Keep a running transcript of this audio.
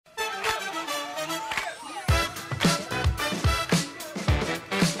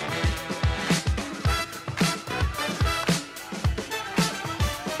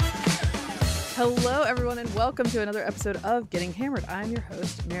Hello, everyone, and welcome to another episode of Getting Hammered. I'm your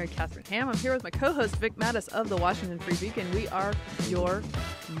host, Mary Catherine Ham. I'm here with my co-host, Vic Mattis of the Washington Free Beacon. We are your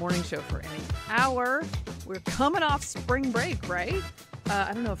morning show for any hour. We're coming off spring break, right?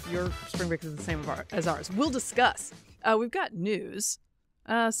 I don't know if your spring break is the same as ours. We'll discuss. We've got news,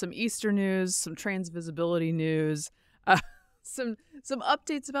 some Easter news, some trans visibility news, some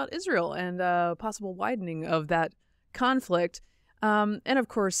updates about Israel and possible widening of that conflict. And of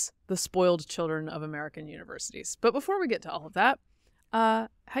course, the spoiled children of American universities. But before we get to all of that, how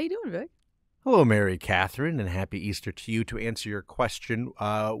you doing, Vic? Hello, Mary Catherine, and happy Easter to you. To answer your question,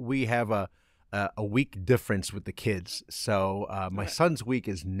 we have a week difference with the kids. So my son's week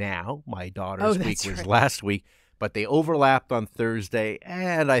is now. My daughter's week was last week. But they overlapped on Thursday,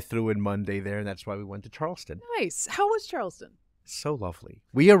 and I threw in Monday there, and that's why we went to Charleston. Nice. How was Charleston? So lovely.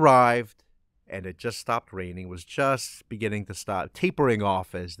 We arrived, and it just stopped raining. It was just beginning to stop, tapering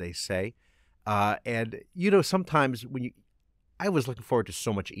off, as they say. And, you know, sometimes I was looking forward to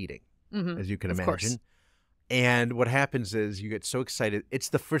so much eating, as you can imagine. Course. And what happens is you get so excited. It's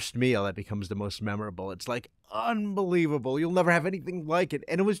the first meal that becomes the most memorable. It's like unbelievable. You'll never have anything like it.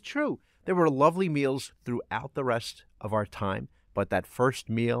 And it was true. There were lovely meals throughout the rest of our time, but that first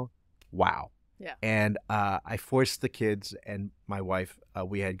meal, wow. Yeah. And I forced the kids and my wife,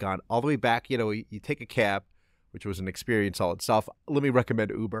 we had gone all the way back. You know, you take a cab, which was an experience all itself. Let me recommend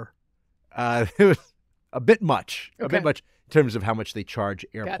Uber. It was a bit much in terms of how much they charge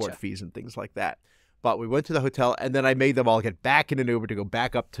airport fees and things like that. But we went to the hotel, and then I made them all get back in an Uber to go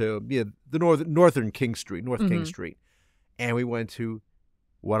back up to the northern King Street, King Street. And we went to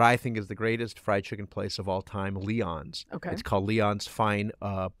what I think is the greatest fried chicken place of all time, Leon's. Okay. It's called Leon's Fine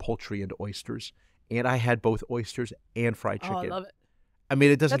Poultry and Oysters. And I had both oysters and fried chicken. Oh, I love it. I mean,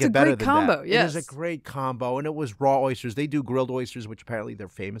 it doesn't get better than that. That's a great combo, yes. It is a great combo, and it was raw oysters. They do grilled oysters, which apparently they're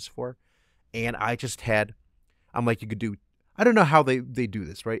famous for. And I just had, I'm like, you could do, I don't know how they do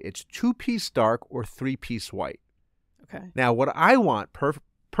this, right? It's 2-piece dark or 3-piece white. Okay. Now, what I want,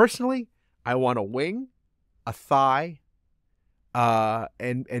 personally, I want a wing, a thigh,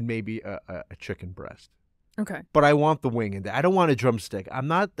 and maybe a chicken breast. Okay. But I want the wing in there. I don't want a drumstick. I'm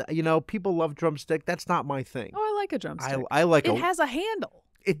not, people love drumstick. That's not my thing. Oh, I like a drumstick. I like it. It has a handle.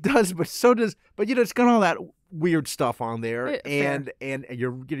 It does, but it's got all that weird stuff on there, and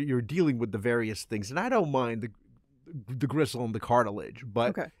you're dealing with the various things, and I don't mind the gristle and the cartilage,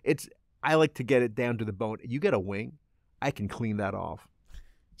 but I like to get it down to the bone. You get a wing, I can clean that off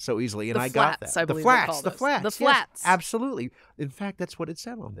so easily, and I got that. The flats. The flats. Yes, absolutely. In fact, that's what it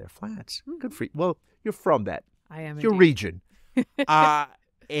said on there. Flats. Good for you. Well, you're from that. I am. Your region.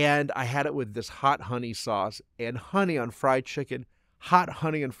 And I had it with this hot honey sauce and honey on fried chicken. Hot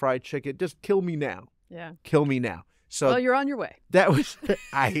honey and fried chicken. Just kill me now. Yeah. Kill me now. So well, you're on your way. That was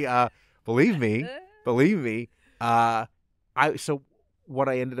believe me. So what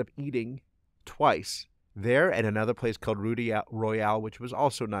I ended up eating twice there and another place called Rudy Royale, which was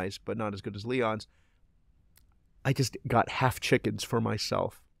also nice, but not as good as Leon's. I just got half chickens for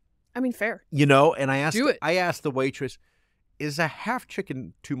myself. I mean, fair. And I asked the waitress, is a half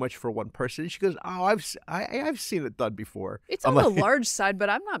chicken too much for one person? And she goes, oh, I've seen it done before. It's on the large side, but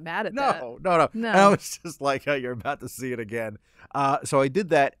I'm not mad at that. No. And I was just like, oh, you're about to see it again. So I did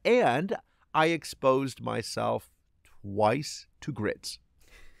that, and I exposed myself twice to grits.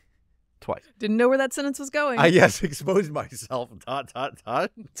 Twice. Didn't know where that sentence was going. Yes, exposed myself.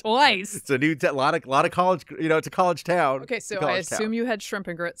 Twice. It's a lot of college. It's a college town. Okay, so I assume you had shrimp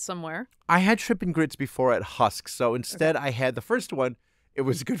and grits somewhere. I had shrimp and grits before at Husk. So instead, I had the first one. It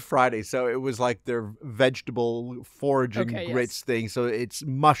was Good Friday, so it was like their vegetable foraging grits thing. So it's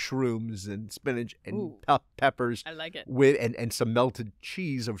mushrooms and spinach and peppers. I like it. And some melted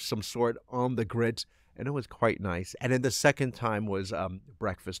cheese of some sort on the grits. And it was quite nice. And then the second time was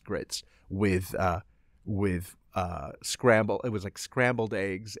breakfast grits with scrambled. It was like scrambled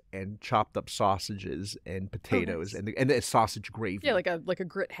eggs and chopped up sausages and potatoes and a sausage gravy. Yeah, like a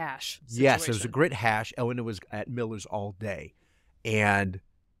grit hash situation. Yes, it was a grit hash. Oh, and it was at Miller's all day, and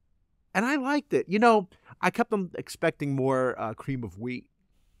I liked it. I kept them expecting more cream of wheat.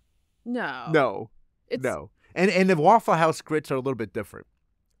 No. And the Waffle House grits are a little bit different.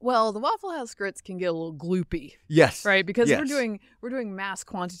 Well, the Waffle House grits can get a little gloopy. Yes. Right? Because we're doing mass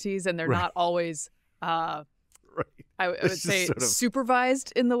quantities, and they're not always I would say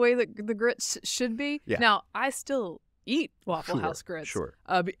supervised in the way that the grits should be. Yeah. Now, I still eat Waffle House grits. Sure.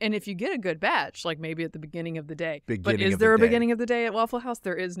 And if you get a good batch, like maybe at the beginning of the day. But is there a beginning of the day at Waffle House?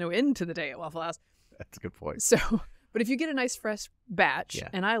 There is no end to the day at Waffle House. That's a good point. So, but if you get a nice fresh batch,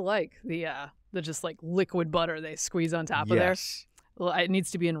 and I like the just like liquid butter they squeeze on top of there. It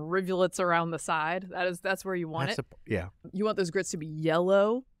needs to be in rivulets around the side. That's where you want it. Yeah. You want those grits to be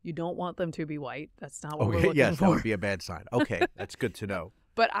yellow. You don't want them to be white. That's not what we're looking yes, for. that would be a bad sign. Okay, that's good to know.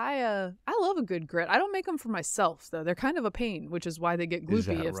 But I love a good grit. I don't make them for myself, though. They're kind of a pain, which is why they get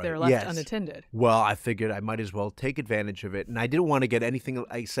gloopy if they're left unattended. Well, I figured I might as well take advantage of it. And I didn't want to get anything.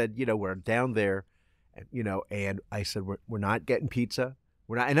 I said, we're down there, and I said, we're not getting pizza.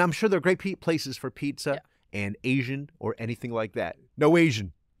 We're not. And I'm sure there are great places for pizza and Asian or anything like that. No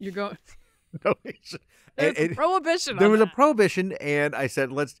Asian. You're going. No Asian. There's prohibition. There was a prohibition, and I said,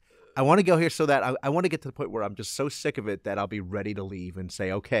 I want to go here so that I want to get to the point where I'm just so sick of it that I'll be ready to leave and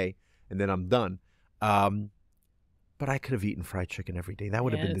say, okay, and then I'm done. But I could have eaten fried chicken every day. That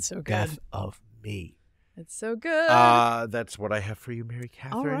would have been the death of me. It's so good. That's what I have for you, Mary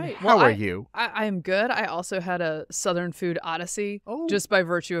Catherine. All right. How are you? I am good. I also had a Southern food odyssey just by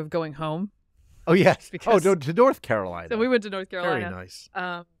virtue of going home. Oh, yes. To North Carolina. So we went to North Carolina. Very nice.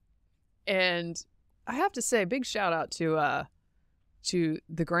 And I have to say, big shout out to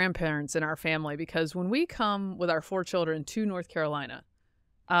the grandparents in our family, because when we come with our 4 children to North Carolina,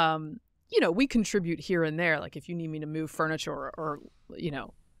 we contribute here and there. Like if you need me to move furniture or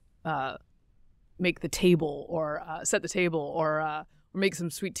make the table or set the table or make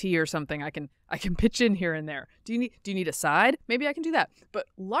some sweet tea or something, I can pitch in here and there. Do you need a side? Maybe I can do that. But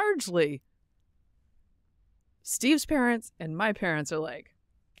largely, Steve's parents and my parents are like,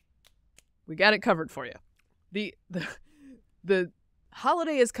 we got it covered for you. The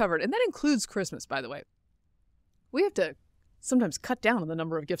holiday is covered, and that includes Christmas, by the way. We have to sometimes cut down on the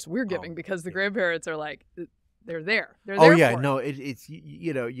number of gifts we're giving because the grandparents are like, they're there. They're there. Oh yeah, no, it's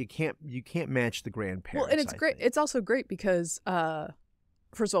you can't match the grandparents. Well, and it's great. It's also great because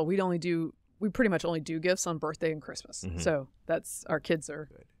first of all, we pretty much only do gifts on birthday and Christmas, so that's our kids are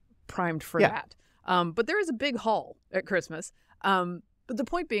primed for that. But there is a big haul at Christmas. But the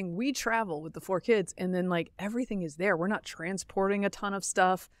point being, we travel with the 4 kids, and then everything is there. We're not transporting a ton of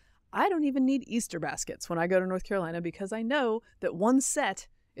stuff. I don't even need Easter baskets when I go to North Carolina because I know that one set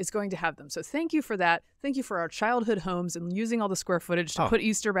is going to have them. So thank you for that. Thank you for our childhood homes and using all the square footage to put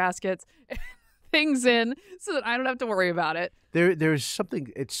Easter baskets and things in so that I don't have to worry about it. There's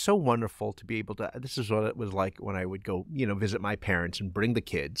something, it's so wonderful to be able to, this is what it was like when I would go, visit my parents and bring the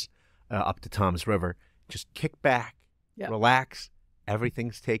kids up to Tom's River. Just kick back, relax.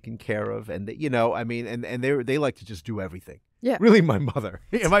 Everything's taken care of, and and they like to just do everything. Yeah, really, my mother.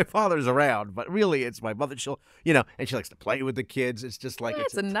 My father's around, but really, it's my mother. She'll, and she likes to play with the kids. It's just like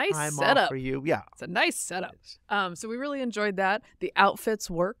it's a nice setup for you. Yeah, it's a nice setup. So we really enjoyed that. The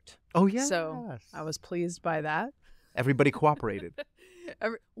outfits worked. Oh yeah, so I was pleased by that. Everybody cooperated.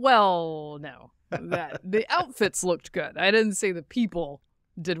 No, the outfits looked good. I didn't say the people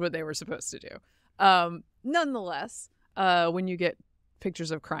did what they were supposed to do. Nonetheless, when you get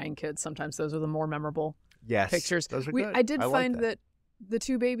pictures of crying kids, sometimes those are the more memorable pictures. Those are good. I did find that the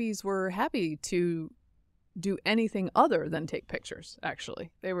 2 babies were happy to do anything other than take pictures,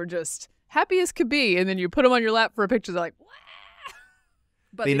 actually. They were just happy as could be, and then you put them on your lap for a picture, they're like, wah!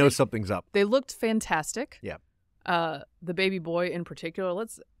 But they know something's up. They looked fantastic. Yeah. The baby boy in particular,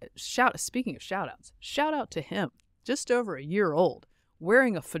 speaking of shout-outs, shout out to him, just over a year old,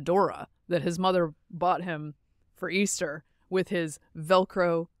 wearing a fedora that his mother bought him for Easter, with his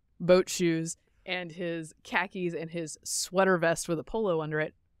Velcro boat shoes and his khakis and his sweater vest with a polo under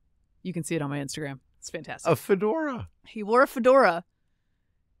it. You can see it on my Instagram. It's fantastic. A fedora. He wore a fedora.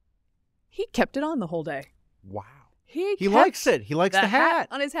 He kept it on the whole day. Wow. He likes it. He likes the hat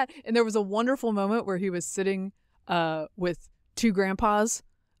on his hat. And there was a wonderful moment where he was sitting with 2 grandpas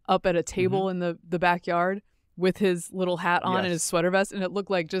up at a table in the backyard with his little hat on and his sweater vest, and it looked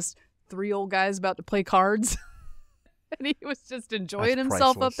like just 3 old guys about to play cards. And he was just enjoying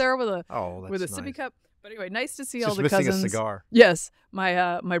himself up there with a sippy cup. But anyway, nice to see all the cousins. Missing a cigar. Yes,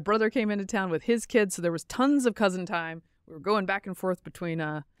 my brother came into town with his kids, so there was tons of cousin time. We were going back and forth between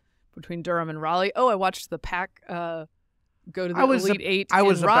Durham and Raleigh. Oh, I watched the Pack go to the Elite Eight. I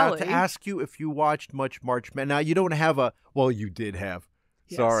was about to ask you if you watched much March Madness. Now you don't have you did have.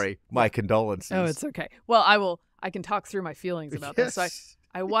 Yes. Sorry, my condolences. Oh, it's okay. Well, I can talk through my feelings about this. So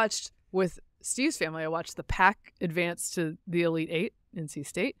I watched with Steve's family. I watched the Pack advance to the Elite Eight, NC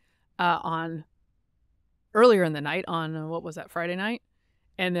State, on earlier in the night on what was that, Friday night,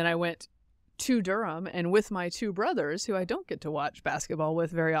 and then I went to Durham, and with my 2 brothers, who I don't get to watch basketball with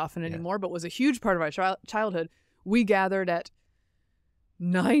very often anymore, but was a huge part of my childhood. We gathered at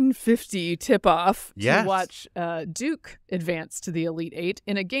 9:50 tip-off to watch Duke advance to the Elite Eight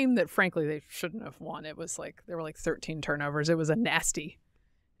in a game that, frankly, they shouldn't have won. It was there were 13 turnovers. It was a nasty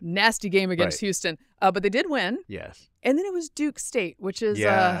nasty game against Houston. But they did win. Yes. And then it was Duke State, which is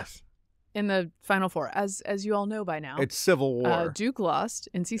in the Final Four, as you all know by now. It's Civil War. Duke lost.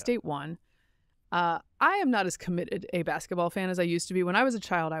 NC State won. I am not as committed a basketball fan as I used to be. When I was a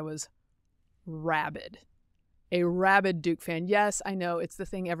child, I was rabid. A rabid Duke fan. Yes, I know. It's the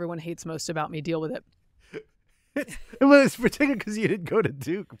thing everyone hates most about me. Deal with it. Well, it's particular because you didn't go to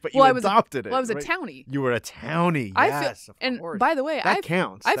Duke, but you adopted it. Well, I was a townie. You were a townie. Yes, of and course. by the way, that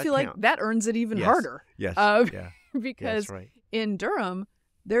counts. I feel like that earns it even harder. Yes. Because right. in Durham,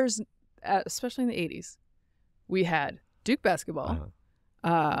 there's especially in the 80s, we had Duke basketball,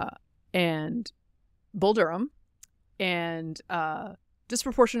 and Bull Durham, and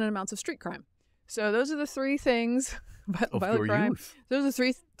disproportionate amounts of street crime. So those are the three things. Violent crime. Youth. Those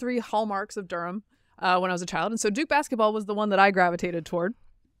are three hallmarks of Durham when I was a child. And so Duke basketball was the one that I gravitated toward.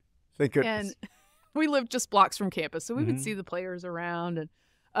 Thank goodness. And we lived just blocks from campus, so we would see the players around.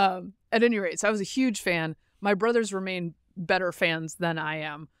 And at any rate, so I was a huge fan. My brothers remain better fans than I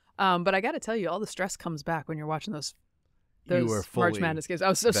am. But I got to tell you, all the stress comes back when you're watching those March Madness games. I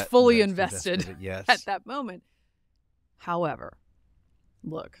was just fully invested at that moment. However,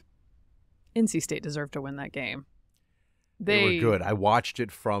 look, NC State deserved to win that game. They were good. I watched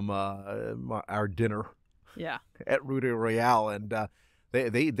it from our dinner at Rudy Royale, and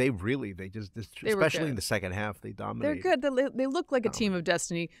they really especially in the second half, they dominated. They're good. They look like a team of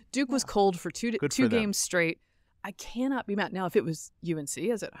destiny. Duke was cold for two games straight. I cannot be mad. Now, if it was UNC,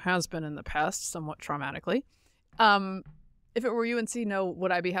 as it has been in the past, somewhat traumatically, if it were UNC, no,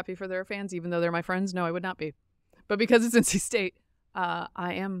 would I be happy for their fans, even though they're my friends? No, I would not be. But because it's NC State, I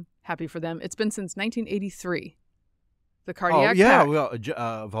am happy for them. It's been since 1983. The cardiac pack. Well,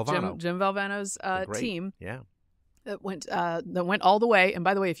 Valvano. Jim Valvano's team. Yeah. That went all the way. And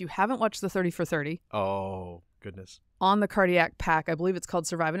by the way, if you haven't watched the 30 for 30. Oh, goodness. On the cardiac pack, I believe it's called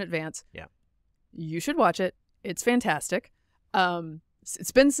Survive in Advance. Yeah. You should watch it. It's fantastic.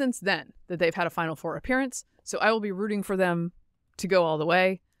 It's been since then that they've had a Final Four appearance. So I will be rooting for them to go all the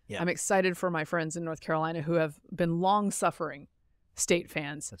way. Yeah. I'm excited for my friends in North Carolina who have been long-suffering State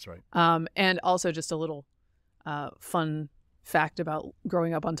fans. That's right. And also just a little fun fact about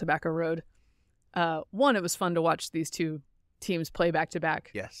growing up on Tobacco Road. One, it was fun to watch these two teams play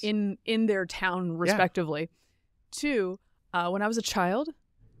back-to-back in their town, respectively. Yeah. Two, when I was a child,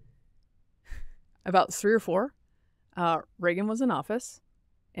 about 3 or 4, Reagan was in office,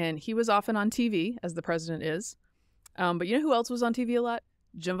 and he was often on TV, as the president is. But you know who else was on TV a lot?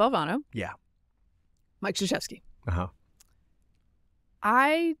 Jim Valvano. Yeah. Mike Krzyzewski. Uh-huh.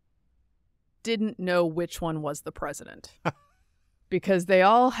 I didn't know which one was the president because they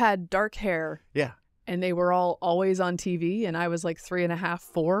all had dark hair. Yeah. And they were all always on TV, and I was like 3.5,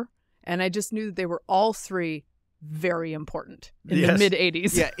 4. And I just knew that they were all three very important in the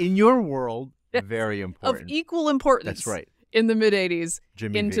mid-'80s. Yeah, in your world, very important. Of equal importance. That's right. In the mid-'80s,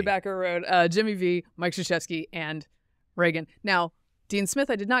 in Tobacco Road, Jimmy V, Mike Krzyzewski, and Reagan. Now, Dean Smith,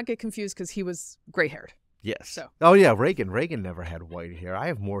 I did not get confused because he was gray-haired. Yes. So. Oh yeah, Reagan. Reagan never had white hair. I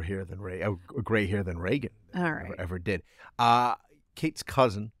have more hair than gray hair than Reagan ever did. Kate's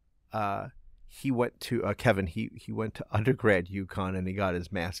cousin, he went to Kevin. He went to undergrad UConn and he got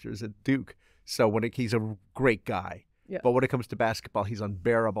his master's at Duke. So he's a great guy. Yeah. But when it comes to basketball, he's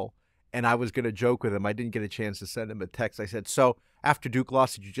unbearable. And I was gonna joke with him. I didn't get a chance to send him a text. I said, "So after Duke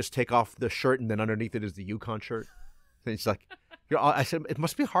lost, did you just take off the shirt and then underneath it is the UConn shirt?" And he's like. I said, it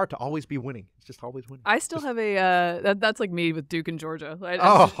must be hard to always be winning. It's just always winning. I still have a that's like me with Duke and Georgia.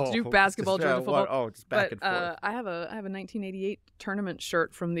 Duke basketball, Georgia football. Just back and forth. I have a 1988 tournament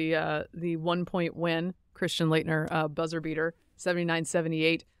shirt from the 1-point win, Christian Laettner buzzer beater,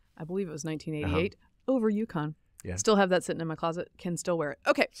 79-78. I believe it was 1988 over UConn. Yeah. Still have that sitting in my closet. Can still wear it.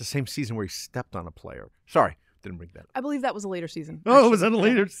 Okay. It's the same season where he stepped on a player. Sorry. Didn't bring that up. I believe that was a later season. Oh, it was in a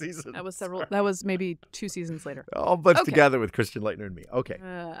later season. That was That was maybe 2 seasons later. All bunched together with Christian Laettner and me. Okay.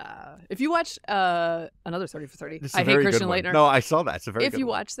 If you watch another 30 for 30, I hate Christian Laettner. No, I saw that. It's a very good one. If you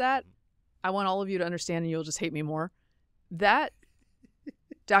watch that, I want all of you to understand, and you'll just hate me more. That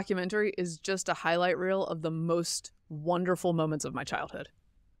documentary is just a highlight reel of the most wonderful moments of my childhood.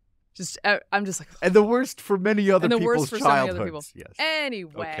 I'm just like, and the worst for many other people's childhoods. So many other people. Yes.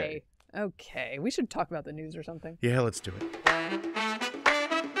 Anyway. Okay, we should talk about the news or something. Yeah, let's do it.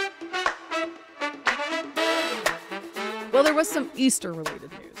 Well, there was some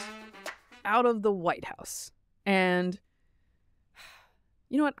Easter-related news out of the White House, and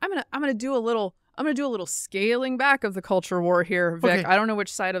you know what? I'm gonna do a little scaling back of the culture war here, Vic. Okay. I don't know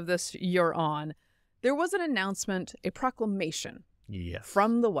which side of this you're on. There was an announcement, a proclamation,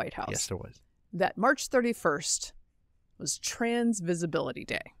 from the White House. Yes, there was. That March 31st was Trans Visibility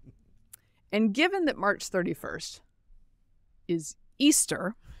Day. And given that March 31st is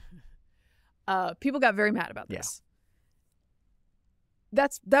Easter, people got very mad about this.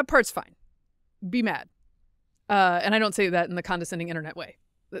 That part's fine. Be mad. And I don't say that in the condescending internet way.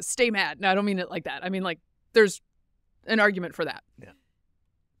 Stay mad. No, I don't mean it like that. I mean, like, there's an argument for that. Yeah.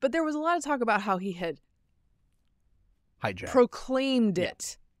 But there was a lot of talk about how he had proclaimed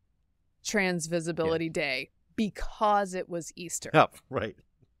it Trans Visibility Day because it was Easter. Oh, right.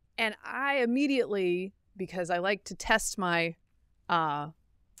 And I immediately, because I like to test my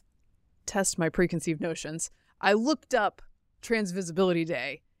preconceived notions, I looked up Trans Visibility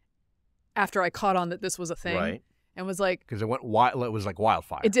Day after I caught on that this was a thing. Right. And was like... Because it went wild. It was like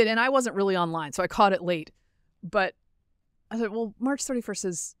wildfire. It did. And I wasn't really online, so I caught it late. But I thought, well, March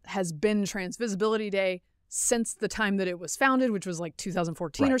 31st has been Trans Visibility Day since the time that it was founded, which was like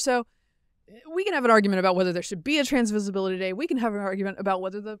 2014 or so. We can have an argument about whether there should be a Trans Visibility Day. We can have an argument about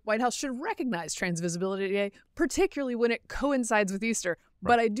whether the White House should recognize Trans Visibility Day, particularly when it coincides with Easter. Right.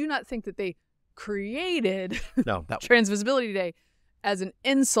 But I do not think that they created Trans Visibility Day as an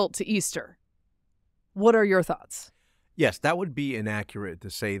insult to Easter. What are your thoughts? Yes, that would be inaccurate to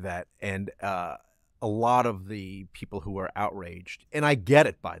say that. And a lot of the people who are outraged, and I get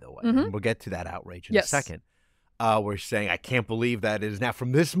it, by the way, and we'll get to that outrage in a second, were saying, I can't believe that it is now,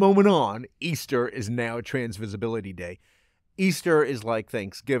 from this moment on, Easter is now Trans Visibility Day. Easter is like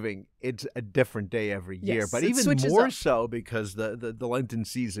Thanksgiving. It's a different day every year, but even more so because the Lenten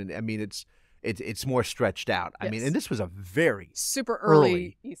season, I mean, it's more stretched out. I mean, and this was a very super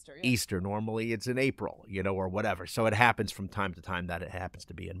early Easter. Yeah. Easter. Normally it's in April, or whatever. So it happens from time to time that it happens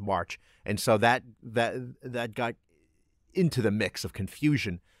to be in March. And so that got into the mix of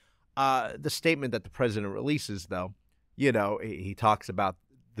confusion. The statement that the president releases, though, he talks about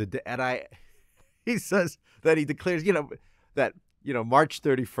he says that he declares, that, March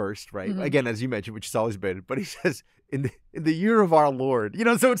 31st, right? Again, as you mentioned, which has always been, but he says in the year of our Lord,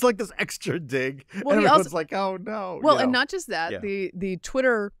 so it's like this extra dig. Well, and everyone's like, oh no. Well, and not just that, the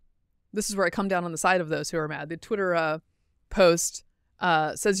Twitter, this is where I come down on the side of those who are mad. The Twitter post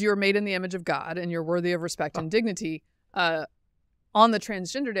says you are made in the image of God and you're worthy of respect and dignity. On the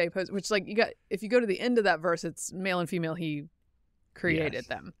Transgender Day post, which if you go to the end of that verse, it's male and female, he created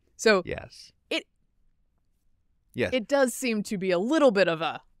them. So it does seem to be a little bit of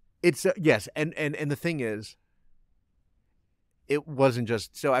a... It's yes. And the thing is, it wasn't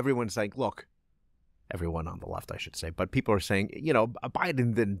just, so everyone's like, look, everyone on the left, I should say, but people are saying,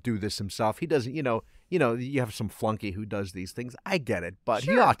 Biden didn't do this himself. He doesn't, you have some flunky who does these things. I get it, but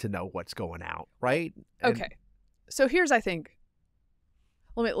he ought to know what's going out, right? Okay. So here's, I think,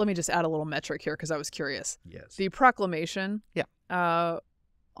 let me just add a little metric here because I was curious. Yes. The proclamation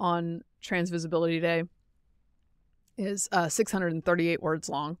on Trans Visibility Day is 638 words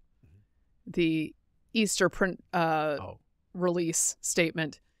long. The Easter print release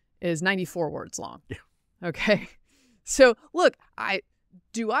statement is 94 words long. Yeah. Okay. So look, I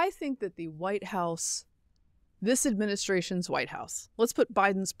think that the White House, this administration's White House, let's put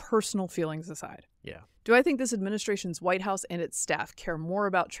Biden's personal feelings aside. Yeah. Do I think this administration's White House and its staff care more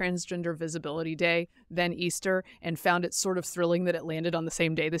about Transgender Visibility Day than Easter and found it sort of thrilling that it landed on the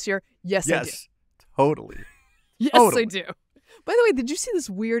same day this year? Yes, I do. Totally. Yes, totally. I do. By the way, did you see this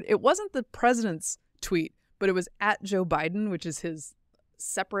weird, it wasn't the president's tweet, but it was at Joe Biden, which is his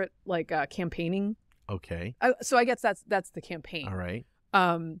separate campaigning. Okay. So I guess that's the campaign. All right.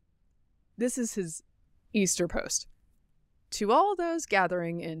 This is his Easter post. To all those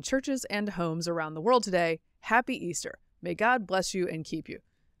gathering in churches and homes around the world today, happy Easter. May God bless you and keep you.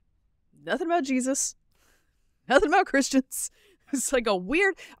 Nothing about Jesus. Nothing about Christians. It's like a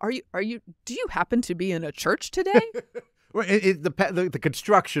weird, do you happen to be in a church today? The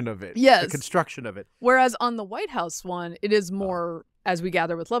construction of it. Yes. The construction of it. Whereas on the White House one, it is more, as we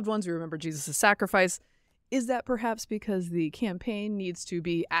gather with loved ones, we remember Jesus' sacrifice. Is that perhaps because the campaign needs to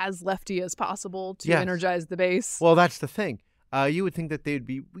be as lefty as possible to energize the base? Well, that's the thing. You would think that they'd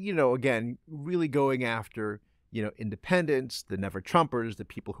be, again, really going after, independents, the never Trumpers, the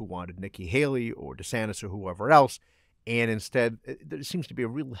people who wanted Nikki Haley or DeSantis or whoever else. And instead, there seems to be a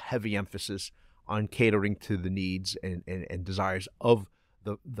real heavy emphasis on catering to the needs and desires of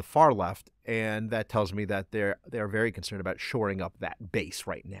the far left, and that tells me that they're very concerned about shoring up that base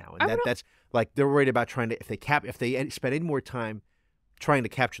right now, and that's like they're worried about trying to if they spend any more time trying to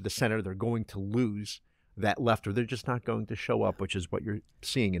capture the center, they're going to lose that left, or they're just not going to show up, which is what you're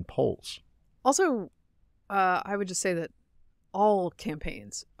seeing in polls. Also, I would just say that all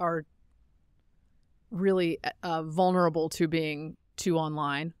campaigns are really vulnerable to being too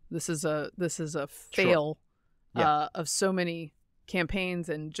online. This is a fail of so many campaigns,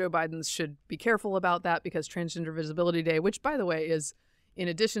 and Joe Biden's should be careful about that because Transgender Visibility Day, which, by the way, is in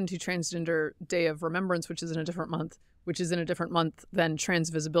addition to Transgender Day of Remembrance, which is in a different month, than Trans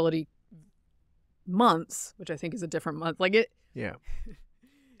Visibility Month, which I think is a different month. Like it. Yeah.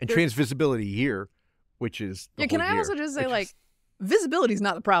 And Trans Visibility Year, which is the can whole I year, also just say, visibility is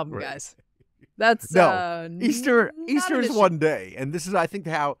not the problem, Right. guys. That's no. Easter not an is issue. one day, and this is, I think,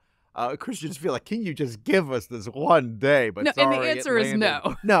 how Christians feel like, can you just give us this one day? But No, sorry, and the answer it is landed.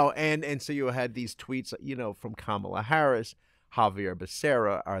 no. No, and so you had these tweets, from Kamala Harris, Javier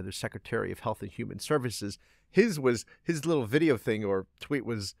Becerra, the Secretary of Health and Human Services. His little video thing or tweet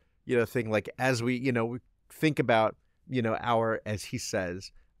was, thing like, as we think about, our, as he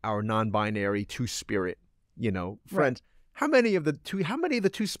says, our non-binary two-spirit, friends. Right. How many of the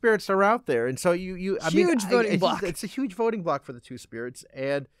two spirits are out there? And so Huge voting block. It's a huge voting block for the two spirits.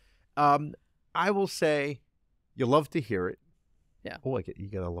 And I will say, you love to hear it. Yeah. Oh, you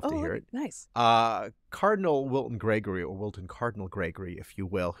gotta love to hear it. Nice. Cardinal Wilton Gregory, or Wilton Cardinal Gregory, if you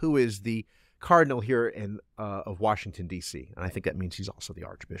will, who is the cardinal here of Washington, D.C. And I think that means he's also the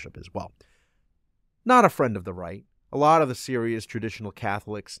archbishop as well. Not a friend of the right. A lot of the serious traditional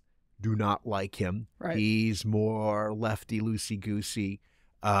Catholics do not like him. Right. He's more lefty, loosey-goosey,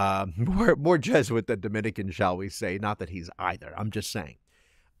 more Jesuit than Dominican, shall we say. Not that he's either. I'm just saying.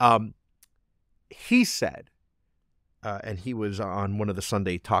 He said, and he was on one of the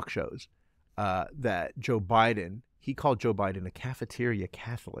Sunday talk shows, that he called Joe Biden a cafeteria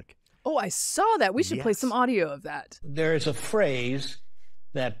Catholic. Oh, I saw that. We should play some audio of that. There is a phrase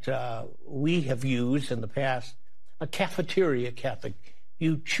that we have used in the past, a cafeteria Catholic.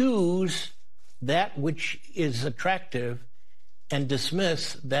 You choose that which is attractive and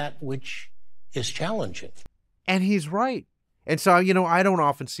dismiss that which is challenging. And he's right. And so, I don't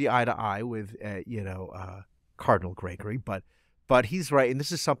often see eye to eye with, Cardinal Gregory, but he's right. And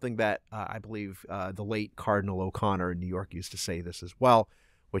this is something that I believe the late Cardinal O'Connor in New York used to say this as well,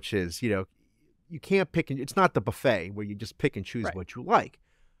 which is, you can't pick, it's not the buffet where you just pick and choose what you like.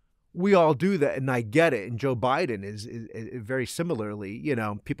 We all do that, and I get it. And Joe Biden is very similarly,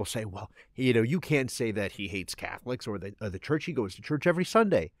 people say, well, you can't say that he hates Catholics or the church. He goes to church every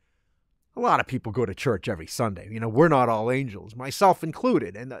Sunday. A lot of people go to church every Sunday. We're not all angels, myself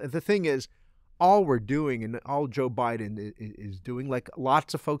included. And the thing is, all we're doing and all Joe Biden is doing, like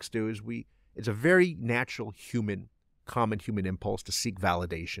lots of folks do, is it's a very natural common human impulse to seek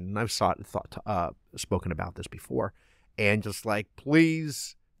validation. And I've spoken about this before. And just like,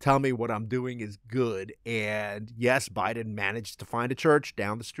 please tell me what I'm doing is good. And yes, Biden managed to find a church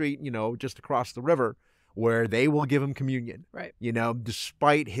down the street, just across the river, where they will give him communion. Right.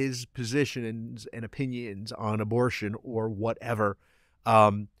 Despite his positions and opinions on abortion or whatever.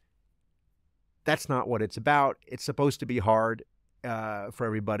 That's not what it's about. It's supposed to be hard for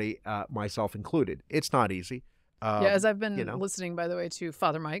everybody, myself included. It's not easy. As I've been listening, by the way, to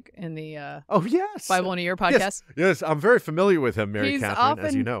Father Mike in the Bible in a Year podcast. Yes, I'm very familiar with him, Mary Catherine,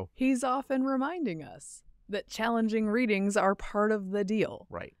 as you know. He's often reminding us that challenging readings are part of the deal.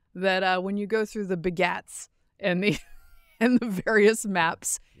 Right. That when you go through the begats and the various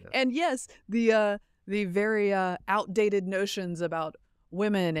maps, and yes, the very outdated notions about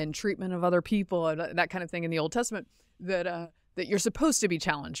women and treatment of other people and that kind of thing in the Old Testament, that you're supposed to be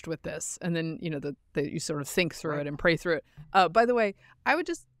challenged with this, and then that you sort of think through it and pray through it. By the way, I would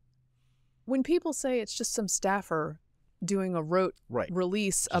when people say it's just some staffer doing a rote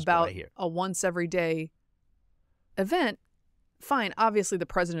release about a once every day event, fine. Obviously, the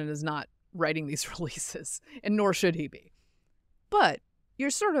president is not writing these releases, and nor should he be. But you're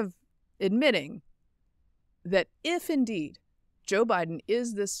sort of admitting that if indeed Joe Biden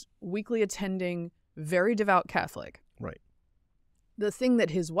is this weekly attending, very devout Catholic, right, the thing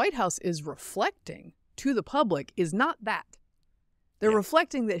that his White House is reflecting to the public is not that. They're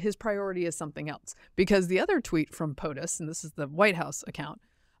reflecting that his priority is something else. Because the other tweet from POTUS, and this is the White House account,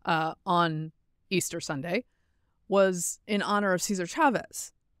 on Easter Sunday, was in honor of Cesar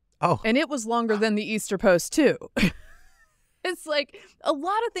Chavez. Oh. And it was longer than the Easter Post, too. It's like a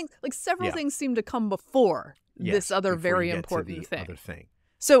lot of things, like several things seem to come before this other very important thing. Other thing.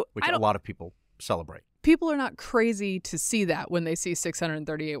 So which a lot of people celebrate. People are not crazy to see that when they see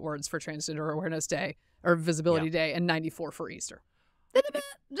 638 words for Transgender Awareness Day or Visibility Day and 94 for Easter.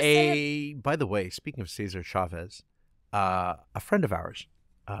 By the way, speaking of Cesar Chavez, a friend of ours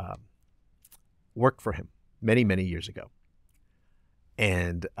worked for him many, many years ago.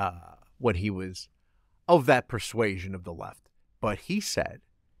 And when he was of that persuasion of the left. But he said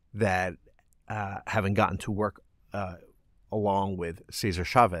that having gotten to work along with Cesar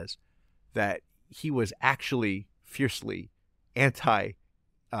Chavez, that he was actually fiercely anti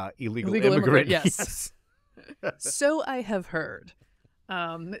illegal Illegal immigrant. yes. So I have heard.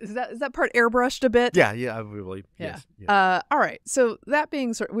 Is that part airbrushed a bit? Yeah, I really. Yeah. Yes, yeah. All right. So that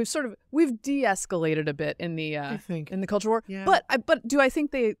being we've de-escalated a bit in the I think. in the culture war. Yeah. But do I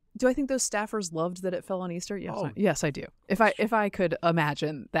think those staffers loved that it fell on Easter? Yes. Oh. Yes, I do. If I could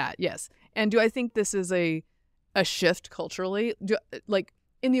imagine that, yes. And do I think this is a shift culturally? Like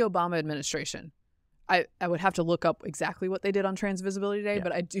in the Obama administration, I would have to look up exactly what they did on Trans Visibility Day,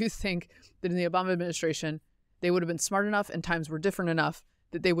 but I do think that in the Obama administration, they would have been smart enough and times were different enough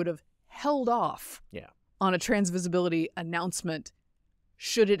that they would have held off on a trans visibility announcement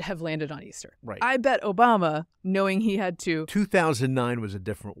should it have landed on Easter. Right. I bet Obama, knowing he had to... 2009 was a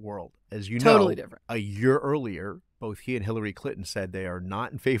different world. As you know, totally different. A year earlier, both he and Hillary Clinton said they are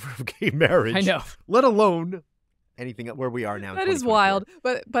not in favor of gay marriage. I know. Let alone anything where we are now. That is wild.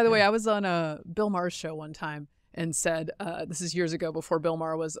 But by the way, I was on a Bill Maher's show one time and said, this is years ago before Bill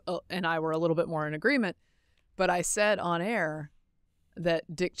Maher and I were a little bit more in agreement, but I said on air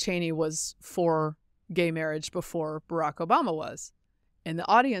that Dick Cheney was for gay marriage before Barack Obama was. And the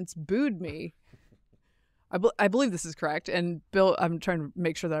audience booed me. I believe this is correct. And Bill, I'm trying to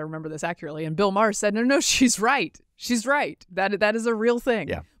make sure that I remember this accurately. And Bill Maher said, no, she's right. She's right. That is a real thing.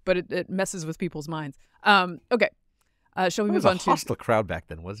 Yeah. But it messes with people's minds. Okay. Shall we move on to... It was a hostile crowd back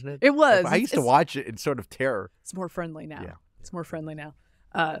then, wasn't it? It was. I used to watch it in sort of terror. It's more friendly now. Yeah. It's more friendly now.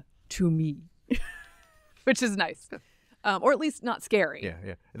 To me. Which is nice. Or at least not scary.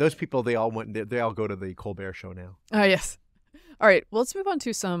 Yeah. Those people, they all go to the Colbert Show now. Oh, yes. All right. Well, let's move on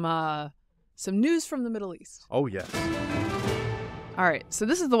to some news from the Middle East. Oh, yeah. All right. So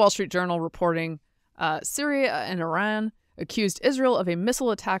this is the Wall Street Journal reporting Syria and Iran accused Israel of a missile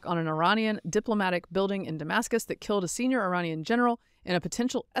attack on an Iranian diplomatic building in Damascus that killed a senior Iranian general in a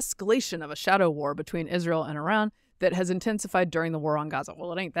potential escalation of a shadow war between Israel and Iran that has intensified during the war on Gaza.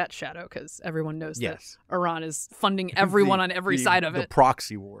 Well, it ain't that shadow because everyone knows that Iran is funding everyone on every side of it. The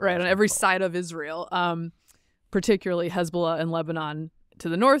proxy war. Right, on every side of Israel, particularly Hezbollah in Lebanon to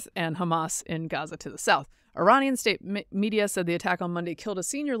the north and Hamas in Gaza to the south. Iranian state media said the attack on Monday killed a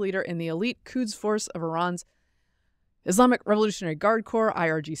senior leader in the elite Quds force of Iran's Islamic Revolutionary Guard Corps,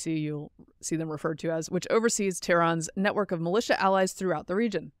 IRGC, you'll see them referred to as, which oversees Tehran's network of militia allies throughout the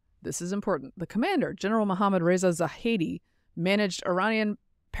region. This is important. The commander, General Mohammad Reza Zahedi, managed Iranian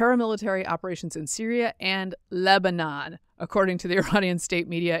paramilitary operations in Syria and Lebanon, according to the Iranian state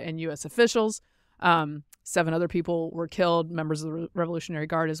media and U.S. officials. 7 other people were killed, members of the Revolutionary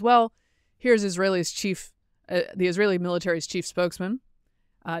Guard as well. Here's the Israeli military's chief spokesman,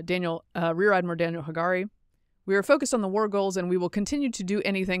 Rear Admiral Daniel Hagari. We are focused on the war goals, and we will continue to do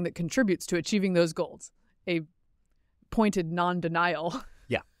anything that contributes to achieving those goals. A pointed non-denial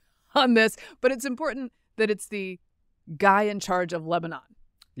on this, but it's important that it's the guy in charge of Lebanon.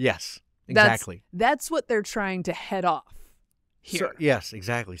 Yes, exactly. That's what they're trying to head off here. So, yes,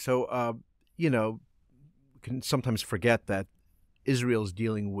 exactly. So, we can sometimes forget that Israel's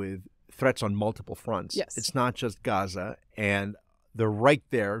dealing with threats on multiple fronts. Yes. It's not just Gaza, and they're right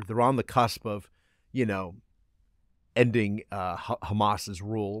there. They're on the cusp of, ending Hamas's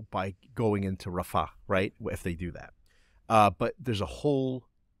rule by going into Rafah, right, if they do that. But there's a whole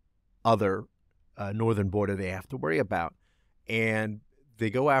other northern border they have to worry about. And they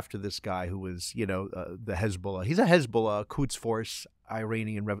go after this guy who was, the Hezbollah. He's a Hezbollah, Quds Force,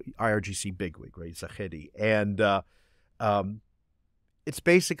 Iranian IRGC bigwig, right, Zahedi. And it's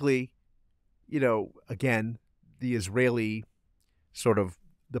basically, again, the Israeli sort of,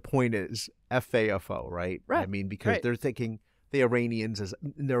 the point is F.A.F.O, right? Right. I mean, because they're thinking the Iranians, as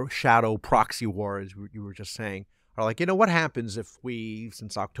in their shadow proxy war, as you were just saying, are like, what happens if we,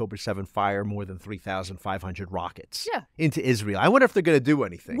 since October 7th, fire more than 3,500 rockets into Israel? I wonder if they're going to do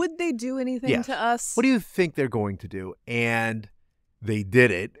anything. Would they do anything to us? What do you think they're going to do? And they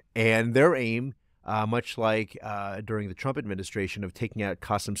did it. And their aim, much like during the Trump administration of taking out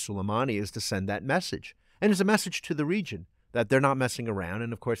Qasem Soleimani, is to send that message. And it's a message to the region that they're not messing around.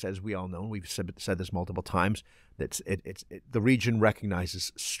 And, of course, as we all know, we've said this multiple times, that the region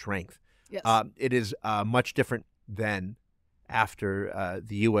recognizes strength. Yes. It is much different than after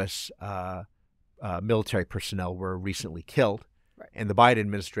the U.S. Military personnel were recently killed. Right. And the Biden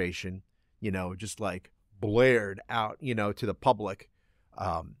administration, just like blared out, to the public,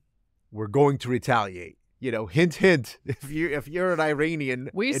 we're going to retaliate. Hint, hint, if you're an Iranian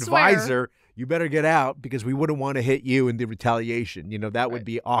advisor, you better get out because we wouldn't want to hit you in the retaliation. That would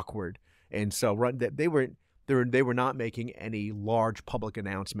be awkward. And so they were not making any large public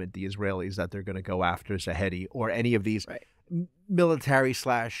announcement, the Israelis, that they're going to go after Zahedi or any of these military /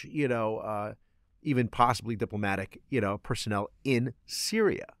 even possibly diplomatic, personnel in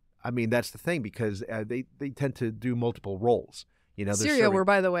Syria. I mean, that's the thing, because they tend to do multiple roles. Syria, where,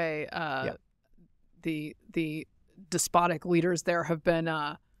 by the way, the despotic leaders there have been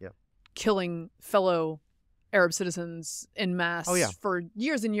killing fellow Arab citizens en masse for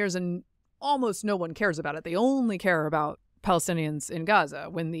years and years, and almost no one cares about it. They only care about Palestinians in Gaza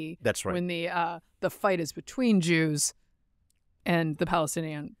when the fight is between Jews and the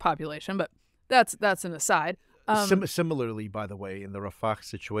Palestinian population. But that's an aside. Similarly, by the way, in the Rafah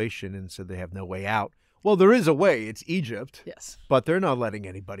situation, and so they have no way out. Well, there is a way. It's Egypt. Yes. But they're not letting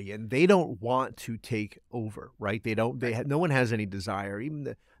anybody in. They don't want to take over, right? They don't. No one has any desire.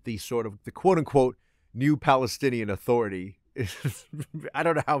 Even the sort of the quote unquote new Palestinian Authority. I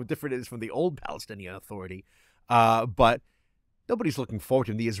don't know how different it is from the old Palestinian Authority, but nobody's looking forward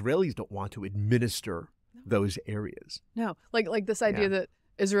to them. The Israelis don't want to administer those areas. No, like this idea that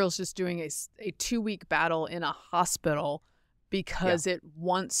Israel's just doing a 2-week battle in a hospital because it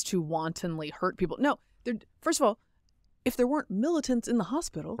wants to wantonly hurt people. No, first of all, if there weren't militants in the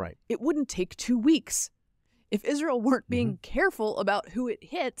hospital, it wouldn't take 2 weeks. If Israel weren't being careful about who it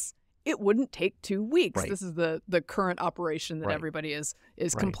hits, it wouldn't take 2 weeks. This is the current operation that everybody is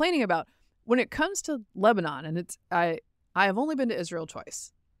complaining about. When it comes to Lebanon, and I have only been to Israel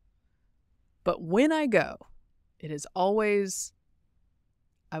twice, but when I go,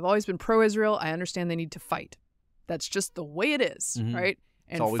 I've always been pro-Israel. I understand they need to fight. That's just the way it is, right?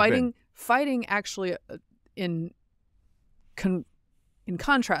 And fighting actually in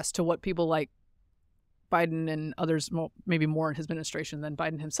contrast to what people like Biden and others, maybe more in his administration than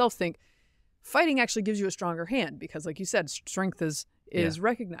Biden himself, think, fighting actually gives you a stronger hand because, like you said, strength is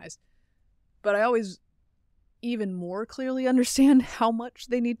recognized. But I always even more clearly understand how much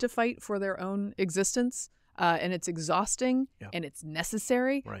they need to fight for their own existence. And it's exhausting and it's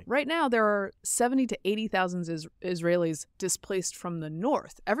necessary. Right now, there are 70 to 80,000 Israelis displaced from the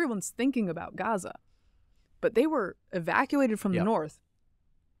north. Everyone's thinking about Gaza, but they were evacuated from the north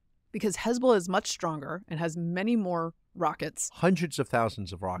because Hezbollah is much stronger and has many more rockets. Hundreds of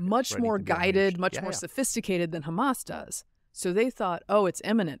thousands of rockets. Much more guided, much more sophisticated than Hamas does. So they thought, oh, it's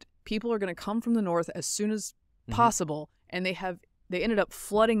imminent. People are going to come from the north as soon as possible. And they ended up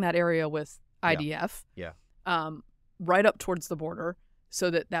flooding that area with IDF. Right up towards the border, so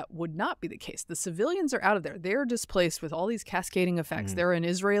that would not be the case. The civilians are out of there. They're displaced with all these cascading effects. They're in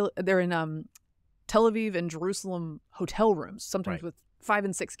Israel. They're in Tel Aviv and Jerusalem hotel rooms, sometimes with 5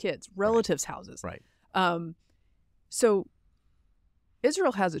 and 6 kids, relatives' houses. So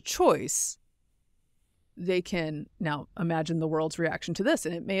Israel has a choice. They can now imagine the world's reaction to this,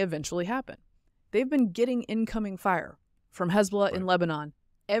 and it may eventually happen. They've been getting incoming fire from Hezbollah in Lebanon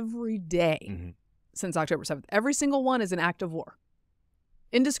every day. Since October 7th. Every single one is an act of war.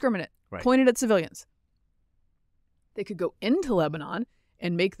 Indiscriminate. Pointed at civilians. They could go into Lebanon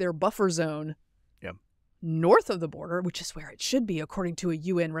and make their buffer zone north of the border, which is where it should be according to a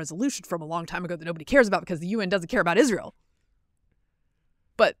UN resolution from a long time ago that nobody cares about because the UN doesn't care about Israel.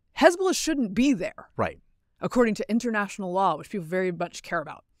 But Hezbollah shouldn't be there. According to international law, which people very much care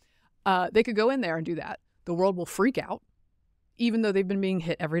about. They could go in there and do that. The world will freak out, even though they've been being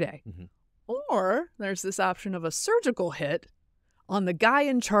hit every day. Or there's this option of a surgical hit on the guy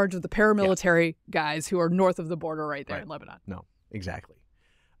in charge of the paramilitary guys who are north of the border right there in Lebanon. No, exactly.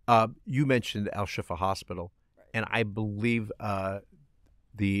 You mentioned Al-Shifa Hospital, and I believe the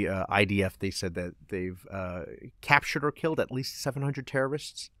IDF, they said that they've captured or killed at least 700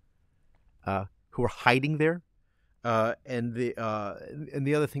 terrorists who are hiding there. And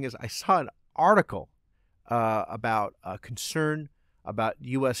the other thing is, I saw an article about concern about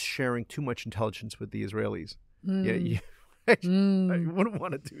U.S. sharing too much intelligence with the Israelis. I wouldn't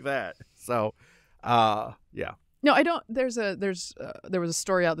want to do that. So, No, I don't. There was a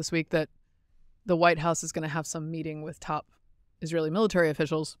story out this week that the White House is going to have some meeting with top Israeli military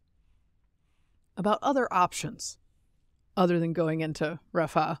officials about other options other than going into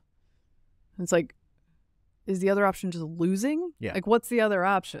Rafah. And it's like, is the other option just losing? Like, what's the other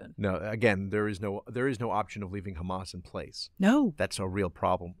option? No, again, there is no option of leaving Hamas in place. No. That's a real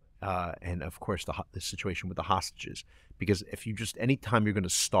problem. And of course, the situation with the hostages, because if you anytime you're going to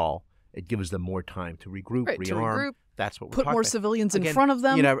stall, it gives them more time to regroup, rearm. That's what we're talking about. Put more civilians in front of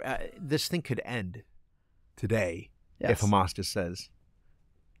them. This thing could end today if Hamas just says,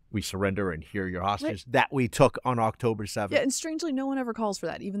 we surrender and here are your hostages that we took on October 7th. Yeah, and strangely, no one ever calls for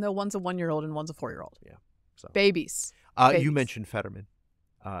that, even though one's a 1-year-old and one's a 4-year-old. So. Babies. You mentioned Fetterman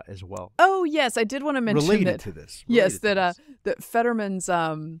as well. Oh, yes. I did want to mention Related to this. That Fetterman's...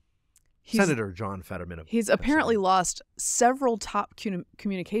 Senator John Fetterman. He's apparently lost several top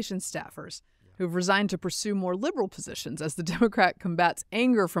communications staffers who've resigned to pursue more liberal positions as the Democrat combats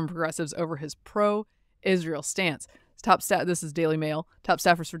anger from progressives over his pro-Israel stance. This is Daily Mail. Top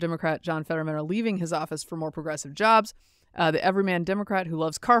staffers for Democrat John Fetterman are leaving his office for more progressive jobs. The everyman Democrat who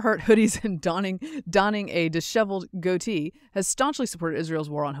loves Carhartt hoodies and donning a disheveled goatee has staunchly supported Israel's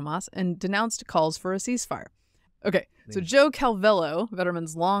war on Hamas and denounced calls for a ceasefire. Okay, so Joe Calvello,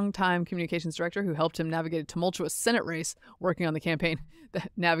 Fetterman's longtime communications director who helped him navigate a tumultuous Senate race working on the campaign,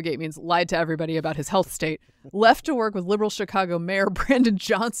 navigate means lied to everybody about his health state, left to work with liberal Chicago Mayor Brandon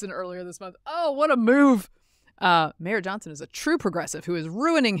Johnson earlier this month. Oh, what a move. Mayor Johnson is a true progressive who is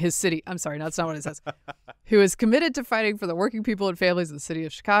ruining his city. I'm sorry, that's not what it says. Who is committed to fighting for the working people and families of the city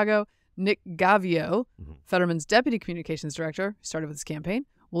of Chicago. Nick Gavio, Fetterman's deputy communications director, who started with his campaign,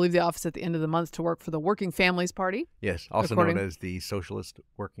 will leave the office at the end of the month to work for the Working Families Party. Yes, also known as the Socialist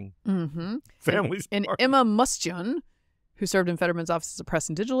Working Families Party. And Emma Mustian, who served in Fetterman's office as a press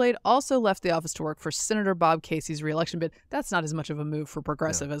and digital aide, also left the office to work for Senator Bob Casey's reelection bid. That's not as much of a move for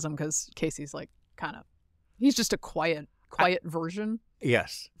progressivism because Casey's like he's just a quiet version.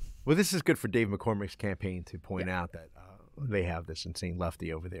 Yes. Well, this is good for Dave McCormick's campaign to point out that they have this insane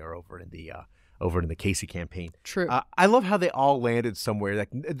lefty over there over in the Casey campaign. True. I love how they all landed somewhere. Like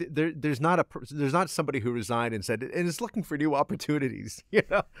there's not somebody who resigned and said and is looking for new opportunities.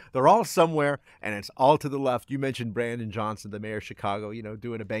 They're all somewhere, and it's all to the left. You mentioned Brandon Johnson, the mayor of Chicago.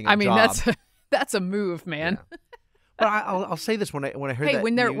 Doing a banging job. I mean, that's a move, man. Yeah. But I'll say this when I heard that.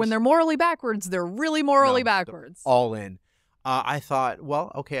 When they're morally backwards, they're really morally backwards. All in. I thought,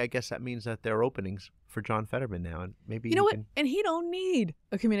 well, okay, I guess that means that there are openings for John Fetterman now, and maybe and he don't need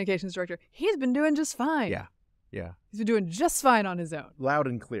a communications director. He's been doing just fine. Yeah. He's been doing just fine on his own. Loud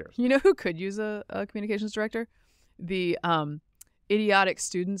and clear. You know who could use a communications director? The idiotic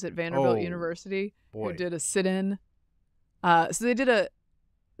students at Vanderbilt University who did a sit-in. So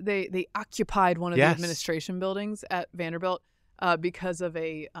they occupied one of the administration buildings at Vanderbilt because of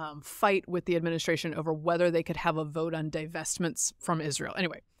a fight with the administration over whether they could have a vote on divestments from Israel.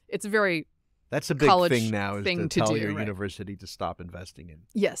 Anyway, it's that's a big thing now is to tell your university to stop investing in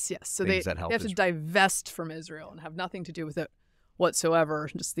yes. So they have to divest from Israel and have nothing to do with it whatsoever.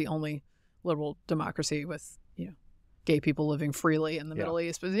 Just the only liberal democracy with gay people living freely in the Middle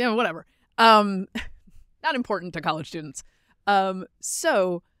East, but whatever. Not important to college students.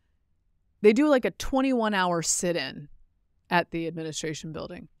 So they do like a 21-hour sit-in at the administration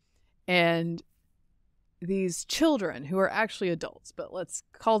building, and these children who are actually adults, but let's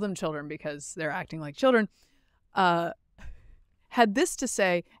call them children because they're acting like children, had this to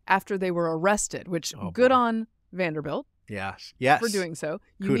say after they were arrested, which good on Vanderbilt. Yes. For doing so.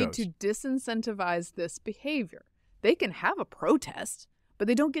 You need to disincentivize this behavior. They can have a protest, but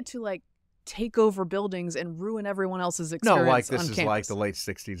they don't get to take over buildings and ruin everyone else's experience. No, this is campus. Like the late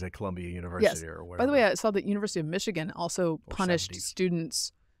 60s at Columbia University or whatever. By the way, I saw that University of Michigan also punished 70s.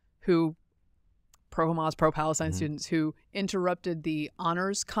 Students who, pro-Hamas, pro-Palestine students who interrupted the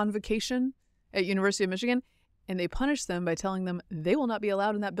honors convocation at University of Michigan, and they punished them by telling them they will not be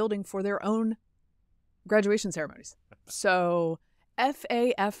allowed in that building for their own graduation ceremonies. So,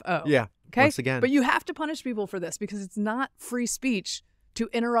 F.A.F.O. Yeah, okay? Once again. But you have to punish people for this because it's not free speech to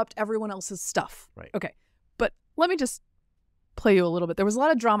interrupt everyone else's stuff. Right. Okay. But let me just play you a little bit. There was a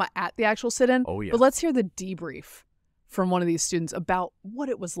lot of drama at the actual sit-in. Oh, yeah. But let's hear the debrief from one of these students about what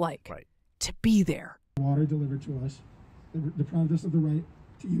it was like to be there. Water delivered to us. They deprived us of the right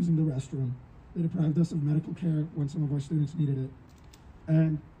to using the restroom. They deprived us of medical care when some of our students needed it.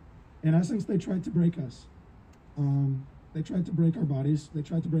 And in essence, they tried to break us. They tried to break our bodies. They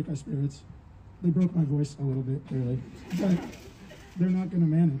tried to break our spirits. They broke my voice a little bit, clearly. But they're not going to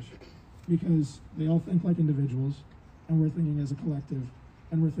manage because they all think like individuals, and we're thinking as a collective,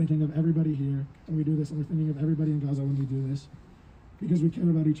 and we're thinking of everybody here, and we do this, and we're thinking of everybody in Gaza when we do this because we care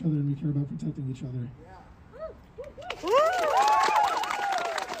about each other and we care about protecting each other.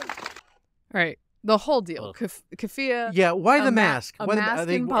 All right, the whole deal. Kafia. Yeah, why the mask? A mask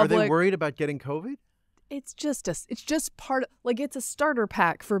in public. Are they worried about getting COVID? It's just part of, it's a starter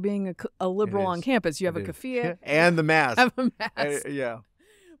pack for being a liberal on campus. You have a keffiyeh and the mask. Have a mask. Yeah.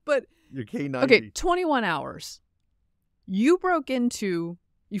 But your K90. Okay, 21 hours. You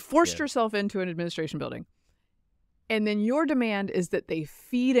forced yourself into an administration building. And then your demand is that they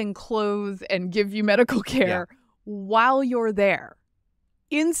feed and clothe and give you medical care while you're there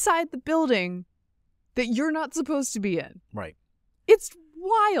inside the building that you're not supposed to be in. Right. It's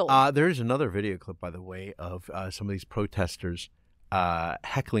wild. There's another video clip, by the way, of some of these protesters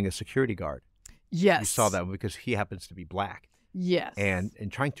heckling a security guard. Yes. You saw that because he happens to be black. Yes. And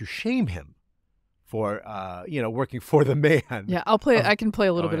trying to shame him for, working for the man. Yeah, I'll play. I can play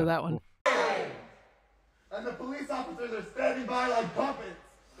a little bit of that one. And the police officers are standing by like puppets.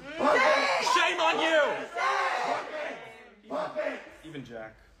 Shame on you! Puppets! Even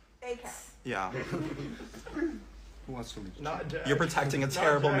Jack. AK. Yeah. Who wants to reach? Not Jack. You're protecting a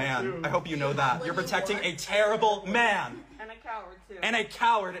terrible Jack, man. too. I hope you know that. You're protecting a terrible man. And a coward, too. And a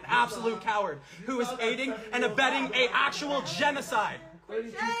coward, an absolute coward, who is aiding and abetting an actual genocide.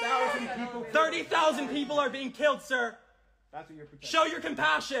 32,000 people. 30,000 people are being killed, sir. That's what you're protecting. Show your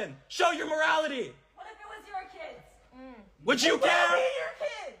compassion. Show your morality. What if it was your kids? Would you It will care? be your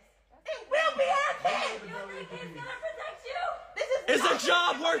kids. It will be our kids. You think he's gonna protect you? This Is a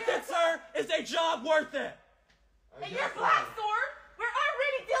job worth it, sir? Is a job worth it? And you're black, Sword. We're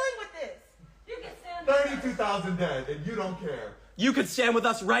already dealing with this. You can stand there. 32,000 dead, and you don't care. You could stand with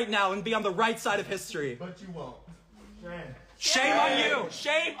us right now and be on the right side of history. But you won't. Shame on you!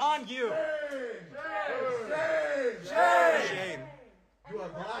 Shame on you! Shame! You are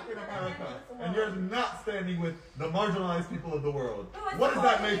black in America, and you're not standing with the marginalized people of the world. Who is What does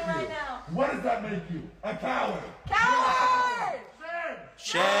that supporting make you you? right now? What does that make you? A coward. Coward!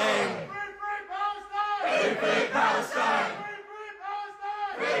 Shame! Free Palestine! Free Palestine!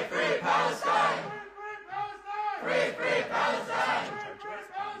 Free Palestine!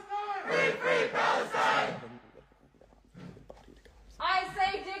 Free Palestine! I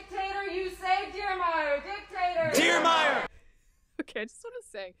say dictator, you say Dearmeyer. Dictator. Dearmeyer! Okay, I just want to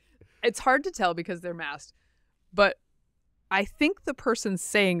say, it's hard to tell because they're masked, but I think the person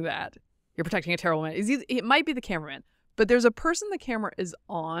saying that, you're protecting a terrible man, it might be the cameraman, but there's a person the camera is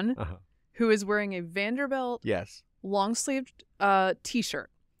on who is wearing a Vanderbilt Yes. long-sleeved t-shirt,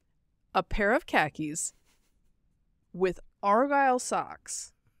 a pair of khakis with Argyle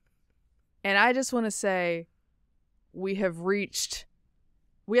socks. And I just want to say we have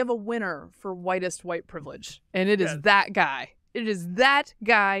a winner for whitest white privilege. And it is that guy. It is that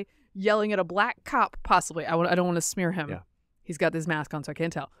guy yelling at a black cop, possibly. I don't want to smear him. Yeah. He's got this mask on, so I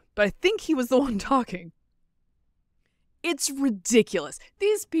can't tell. But I think he was the one talking. It's ridiculous.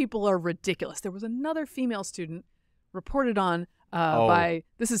 These people are ridiculous. There was another female student reported on by,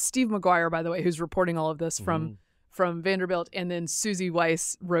 this is Steve McGuire, by the way, who's reporting all of this from Vanderbilt. And then Susie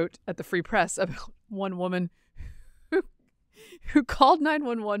Weiss wrote at the Free Press about one woman who called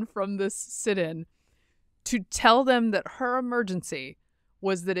 911 from this sit-in to tell them that her emergency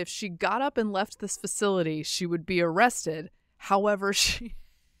was that if she got up and left this facility, she would be arrested. However, she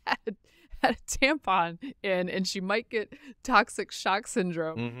had a tampon in and she might get toxic shock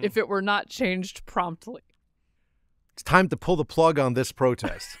syndrome if it were not changed promptly. It's time to pull the plug on this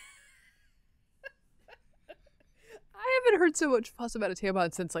protest. I haven't heard so much fuss about a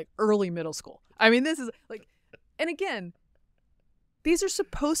tampon since like early middle school. I mean, this is like, and again, these are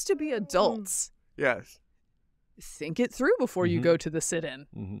supposed to be adults. Yes. Think it through before you go to the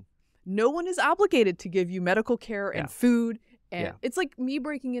sit-in. No one is obligated to give you medical care and food. And it's like me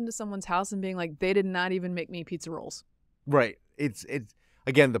breaking into someone's house and being like, they did not even make me pizza rolls. Right. It's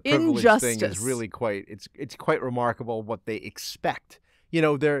again, the privilege Injustice. thing is really it's quite remarkable what they expect. You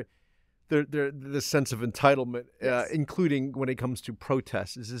know, they're the sense of entitlement, including when it comes to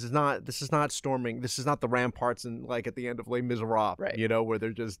protests. This is not storming. This is not the ramparts and like at the end of Les Miserables, Right. you know, where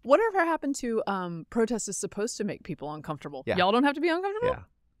they're just. Whatever happened to protest is supposed to make people uncomfortable. Yeah. Y'all don't have to be uncomfortable? Yeah.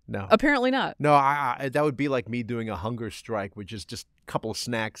 No. Apparently not. No, I that would be like me doing a hunger strike, which is just a couple of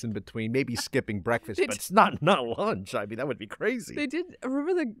snacks in between, maybe skipping breakfast, but it's not lunch. I mean, that would be crazy. They did.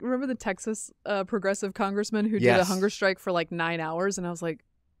 Remember the Texas progressive congressman who did a hunger strike for like 9 hours, and I was like,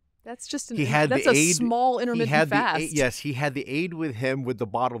 that's just that's a small intermittent fast. Yes, he had the aide with him with the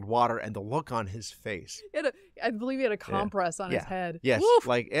bottled water and the look on his face. I believe he had a compress on his head. Yes, Woof.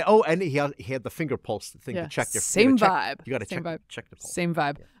 like and he had the finger pulse thing to check your same vibe. You got to check check the pulse. Same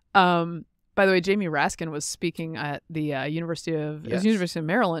vibe. Yeah. By the way, Jamie Raskin was speaking at the University of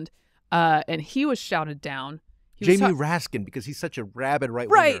Maryland, and he was shouted down. Jamie Raskin, because he's such a rabid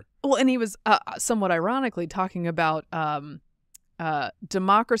right-winger. Right. Well, and he was somewhat ironically talking about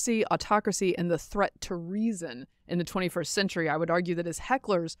democracy, autocracy, and the threat to reason in the 21st century. I would argue that his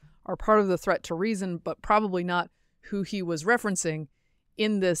hecklers are part of the threat to reason, but probably not who he was referencing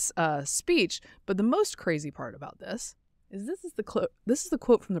in this speech. But the most crazy part about this is this is the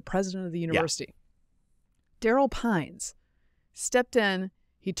quote from the president of the university. Daryl Pines stepped in.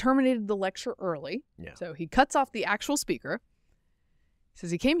 He terminated the lecture early. Yeah. So he cuts off the actual speaker. He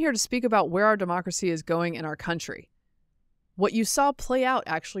says he came here to speak about where our democracy is going in our country. What you saw play out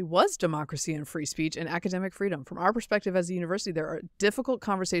actually was democracy and free speech and academic freedom. From our perspective as a university, there are difficult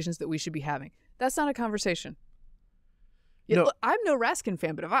conversations that we should be having. That's not a conversation. No. I'm no Raskin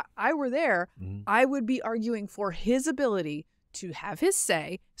fan, but if I were there, I would be arguing for his ability to have his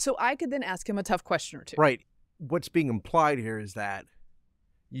say so I could then ask him a tough question or two. Right. What's being implied here is that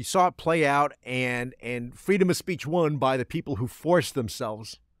you saw it play out, and freedom of speech won by the people who forced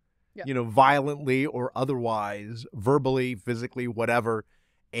themselves, violently or otherwise, verbally, physically, whatever,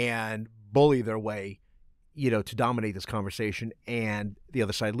 and bully their way, to dominate this conversation, and the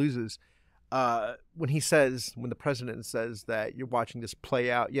other side loses. When the president says that you're watching this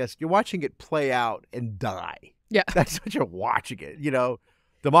play out, yes, you're watching it play out and die. Yeah. That's what you're watching it.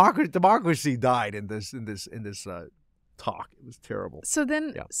 Democracy died in this talk. It was terrible. So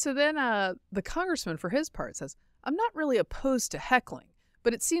then the congressman, for his part, says, I'm not really opposed to heckling,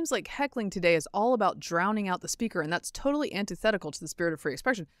 but it seems like heckling today is all about drowning out the speaker, and that's totally antithetical to the spirit of free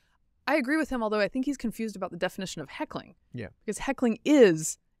expression. I agree with him, although I think he's confused about the definition of heckling. Yeah. Because heckling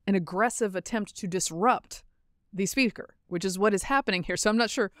is an aggressive attempt to disrupt the speaker, which is what is happening here. So I'm not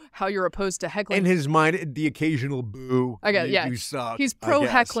sure how you're opposed to heckling. In his mind, the occasional boo. I guess, you suck. He's pro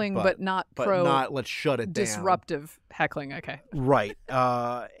heckling, but not pro. Not let's shut it down. Disruptive heckling. Okay. Right.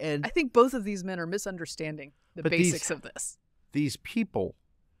 And I think both of these men are misunderstanding the basics of this. These people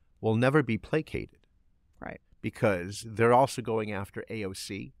will never be placated. Right. Because they're also going after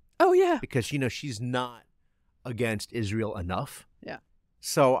AOC. Oh yeah. Because she's not against Israel enough. Yeah.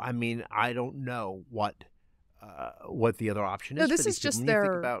 So I mean, I don't know what the other option is. No, this is just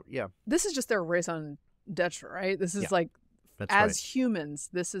their This is just their raison d'etre, right? This is like, as humans,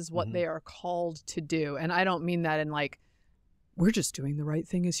 this is what they are called to do. And I don't mean that in like, we're just doing the right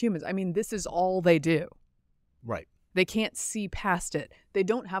thing as humans. I mean, this is all they do. Right. They can't see past it. They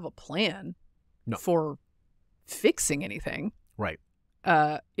don't have a plan No. for fixing anything. Right.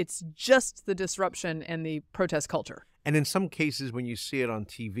 It's just the disruption and the protest culture. And in some cases, when you see it on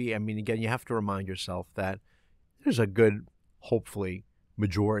TV, I mean, again, you have to remind yourself that there's a good, hopefully,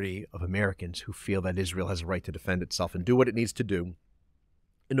 majority of Americans who feel that Israel has a right to defend itself and do what it needs to do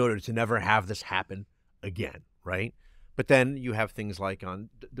in order to never have this happen again, right? But then you have things like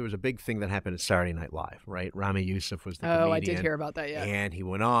there was a big thing that happened at Saturday Night Live, right? Rami Youssef was the comedian. Oh, I did hear about that, yeah. And he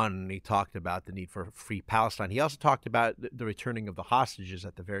went on and he talked about the need for free Palestine. He also talked about the returning of the hostages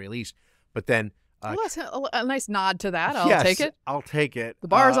at the very least. But then... well, that's a nice nod to that. I'll yes, take it. I'll take it. The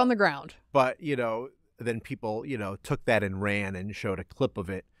bar is on the ground. But, then people, took that and ran and showed a clip of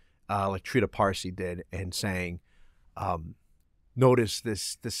it, like Trita Parsi did, and saying, notice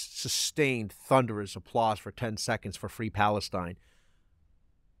this sustained, thunderous applause for 10 seconds for free Palestine.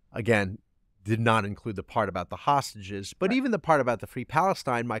 Again, did not include the part about the hostages. But even the part about the free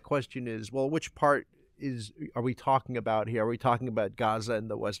Palestine, my question is, well, which part are we talking about here? Are we talking about Gaza and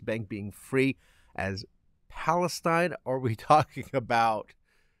the West Bank being free as Palestine, or are we talking about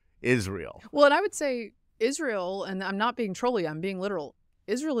Israel? Well, and I would say Israel, and I'm not being trolly, I'm being literal.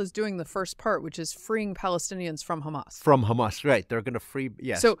 Israel is doing the first part, which is freeing Palestinians from Hamas. From Hamas, right. They're going to free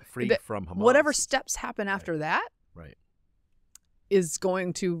from Hamas. Whatever steps happen after that is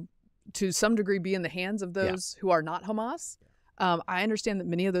going to some degree be in the hands of those who are not Hamas. I understand that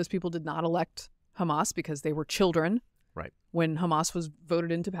many of those people did not elect Hamas because they were children when Hamas was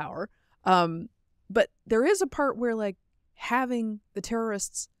voted into power. But there is a part where, like, having the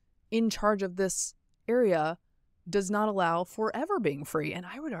terrorists in charge of this area does not allow for ever being free. And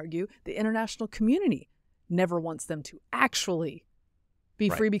I would argue the international community never wants them to actually be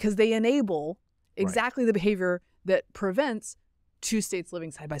free, because they enable exactly the behavior that prevents two states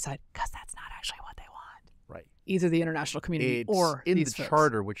living side by side, because that's not actually what they want. Right. Either the international community or in these the folks.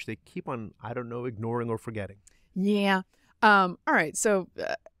 charter, which they keep on, I don't know, ignoring or forgetting. Yeah. All right. So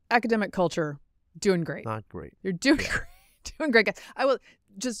academic culture, doing great. Not great. You're doing great. Doing great, guys. I will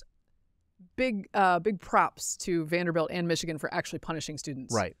just big props to Vanderbilt and Michigan for actually punishing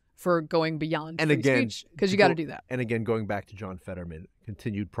students. Right. For going beyond and free again, speech, because you got to do that. And again, going back to John Fetterman,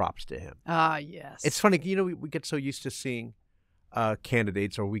 continued props to him. Ah, yes. It's funny, we get so used to seeing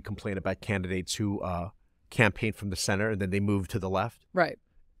candidates, or we complain about candidates who campaign from the center and then they move to the left. Right.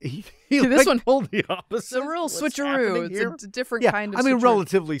 This one pulled the opposite. It's a real switcheroo. It's a different kind of I mean, switcheroo.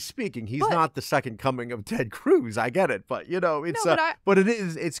 relatively speaking, he's not the second coming of Ted Cruz. I get it, but it's but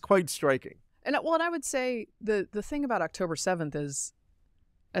it's quite striking. And I would say the thing about October 7th is,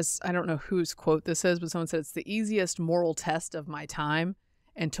 as I don't know whose quote this is, but someone said it's the easiest moral test of my time,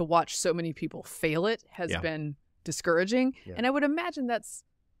 and to watch so many people fail it has been discouraging. Yeah. And I would imagine that's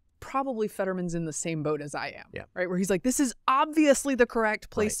probably Fetterman's in the same boat as I am, right? Where he's like, this is obviously the correct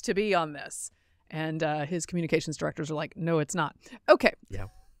place to be on this. And his communications directors are like, no, it's not. Okay. Yeah.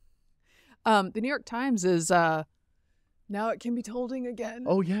 The New York Times is, now it can be tolding again.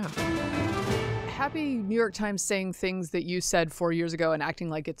 Oh, yeah. happy New York Times saying things that you said 4 years ago and acting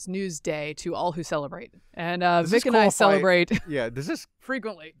like it's news day to all who celebrate. And Vic and I celebrate Yeah, does this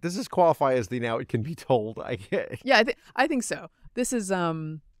frequently. Does this qualify as the now it can be told? I get. Yeah, I think so. This is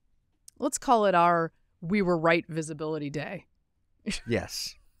let's call it our We Were Right Visibility Day.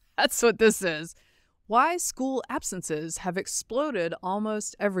 Yes. That's what this is. Why school absences have exploded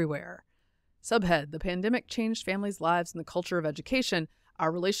almost everywhere. Subhead: the pandemic changed families' lives and the culture of education.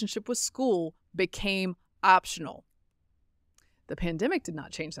 Our relationship with school became optional. The pandemic did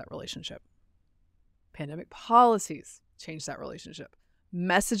not change that relationship. Pandemic policies changed that relationship.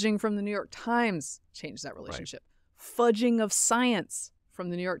 Messaging from the New York Times changed that relationship. Right. Fudging of science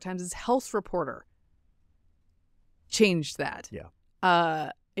from the New York Times' health reporter changed that.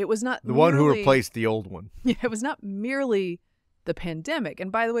 Yeah. It was not the one who replaced the old one. Yeah, it was not merely the pandemic.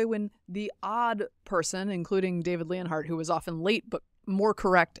 And by the way, when the odd person, including David Leonhardt, who was often late but more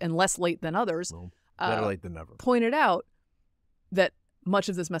correct and less late than others, better late than never, pointed out that much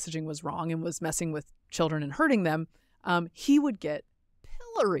of this messaging was wrong and was messing with children and hurting them, he would get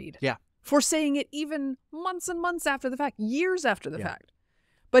pilloried for saying it even months and months after the fact, years after the fact.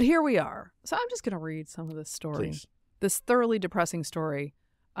 But here we are. So I'm just going to read some of this story. Please. This thoroughly depressing story,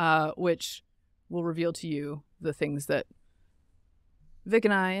 which will reveal to you the things that Vic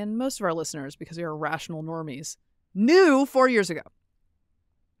and I and most of our listeners, because we are rational normies, knew 4 years ago.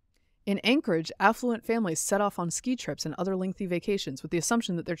 In Anchorage, affluent families set off on ski trips and other lengthy vacations with the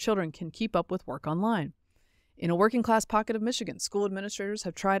assumption that their children can keep up with work online. In a working-class pocket of Michigan, school administrators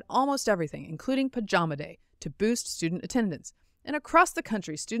have tried almost everything, including Pajama Day, to boost student attendance. And across the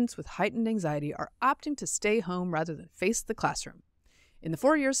country, students with heightened anxiety are opting to stay home rather than face the classroom. In the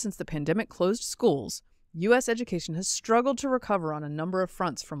 4 years since the pandemic closed schools, U.S. education has struggled to recover on a number of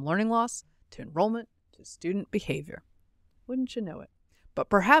fronts, from learning loss to enrollment to student behavior. Wouldn't you know it? But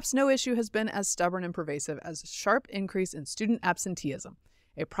perhaps no issue has been as stubborn and pervasive as a sharp increase in student absenteeism,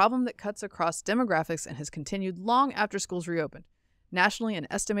 a problem that cuts across demographics and has continued long after schools reopened. Nationally, an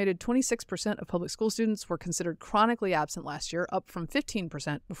estimated 26% of public school students were considered chronically absent last year, up from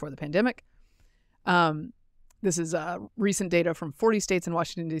 15% before the pandemic. This is recent data from 40 states and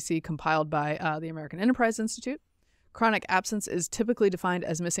Washington, D.C., compiled by the American Enterprise Institute. Chronic absence is typically defined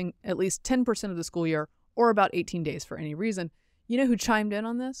as missing at least 10% of the school year, or about 18 days for any reason. You know who chimed in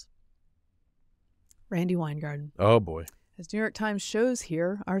on this? Randy Weingarten. Oh, boy. As New York Times shows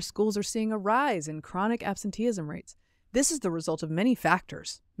here, our schools are seeing a rise in chronic absenteeism rates. This is the result of many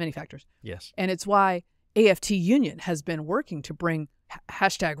factors. Yes. And it's why AFT Union has been working to bring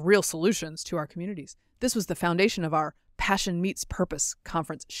hashtag real solutions to our communities. This was the foundation of our Passion Meets Purpose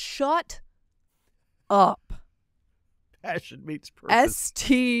conference. Shut up. Passion Meets Purpose.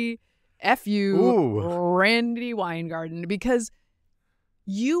 STFU, Randy Weingarten, because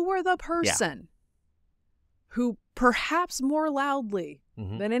you were the person who perhaps more loudly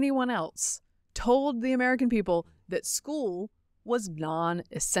than anyone else told the American people that school was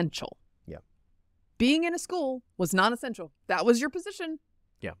non-essential. Yeah. Being in a school was non-essential. That was your position.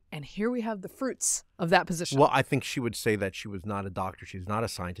 Yeah. And here we have the fruits of that position. Well, I think she would say that she was not a doctor, she was not a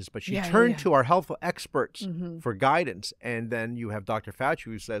scientist, but she turned to our health experts for guidance. And then you have Dr.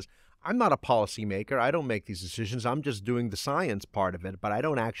 F.A.F.O, who says, I'm not a policymaker. I don't make these decisions. I'm just doing the science part of it, but I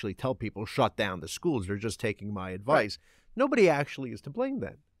don't actually tell people shut down the schools. They're just taking my advice. Right. Nobody actually is to blame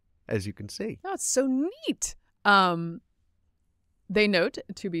then, as you can see. No, it's so neat. They note,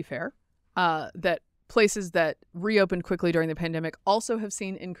 to be fair, that places that reopened quickly during the pandemic also have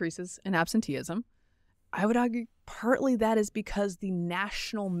seen increases in absenteeism. I would argue partly that is because the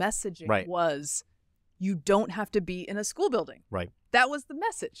national messaging was you don't have to be in a school building. Right. That was the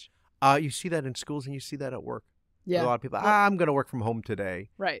message. You see that in schools and you see that at work. Yeah. A lot of people, I'm going to work from home today.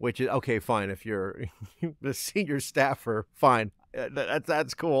 Right. Which is, okay, fine. If you're a senior staffer, fine.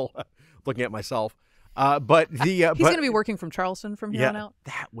 That's cool. Looking at myself. But the he's going to be working from Charleston from here on out.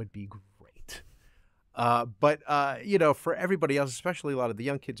 That would be great. But for everybody else, especially a lot of the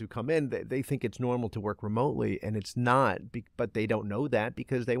young kids who come in, they think it's normal to work remotely, and it's not. But they don't know that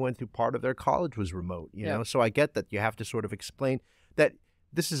because they went through part of their college was remote. You know, so I get that you have to sort of explain that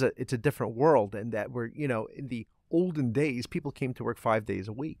it's a different world, and that we're in the olden days people came to work 5 days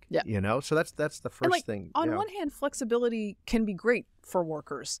a week. Yeah. So that's the first thing. On one hand, flexibility can be great for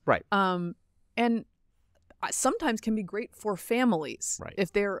workers. Right. And sometimes can be great for families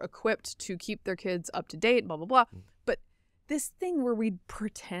if they're equipped to keep their kids up to date, blah, blah, blah. But this thing where we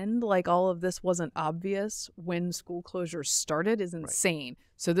pretend like all of this wasn't obvious when school closures started is insane.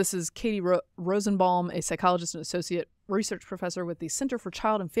 So this is Katie Rosenbaum, a psychologist and associate research professor with the Center for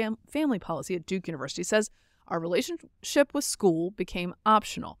Child and Family Policy at Duke University, says our relationship with school became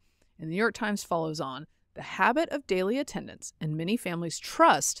optional. And the New York Times follows on, the habit of daily attendance and many families'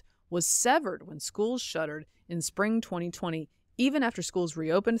 trust was severed when schools shuttered in spring 2020. Even after schools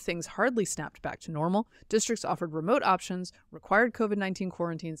reopened, things hardly snapped back to normal. Districts offered remote options, required COVID-19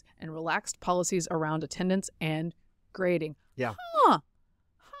 quarantines, and relaxed policies around attendance and grading. Yeah.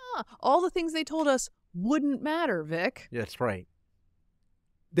 All the things they told us wouldn't matter, Vic. That's right.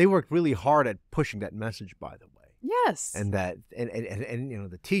 They worked really hard at pushing that message, by the way. Yes. And that, and you know,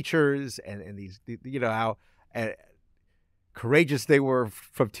 the teachers and these, you know, how courageous they were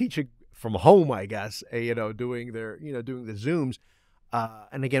from teaching from home, I guess, you know, doing the Zooms.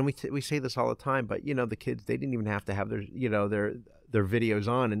 And again, we say this all the time, but you know, the kids, they didn't even have to have their, you know, their videos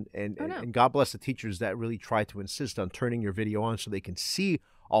on, and God bless the teachers that really try to insist on turning your video on so they can see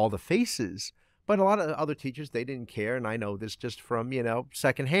all the faces. But a lot of other teachers, they didn't care. And I know this just from, you know,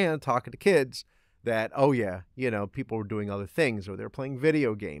 secondhand talking to kids that, oh yeah, you know, people were doing other things or they're playing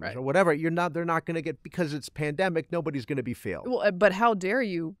video games or whatever. They're not going to get, because it's pandemic, nobody's going to be failed. Well, but how dare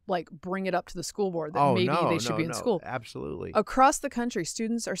you like bring it up to the school board that maybe they should be in school? Absolutely. Across the country,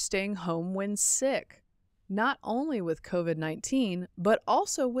 students are staying home when sick, not only with COVID-19, but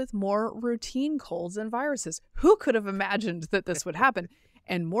also with more routine colds and viruses. Who could have imagined that this would happen?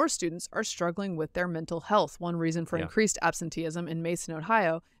 And more students are struggling with their mental health. One reason for increased absenteeism in Mason,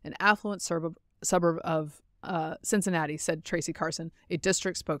 Ohio, an affluent suburb of Cincinnati, said Tracy Carson, a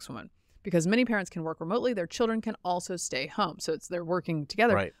district spokeswoman. Because many parents can work remotely, their children can also stay home. So they're working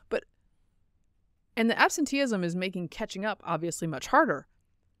together. Right. And the absenteeism is making catching up obviously much harder.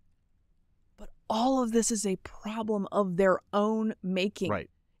 But all of this is a problem of their own making.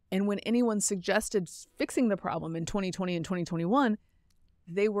 Right. And when anyone suggested fixing the problem in 2020 and 2021,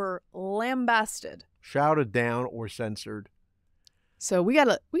 they were lambasted, shouted down, or censored. So we got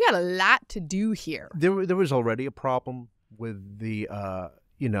a lot to do here. There was already a problem with the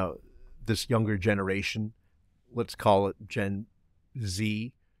you know, this younger generation. Let's call it Gen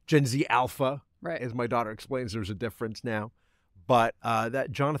Z Alpha. Right. As my daughter explains, there's a difference now. But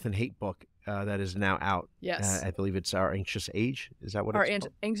that Jonathan Haidt book that is now out. Yes. I believe it's Our Anxious Age. Is that what it's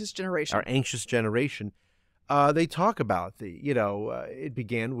called? Anxious Generation. Our Anxious Generation. They talk about it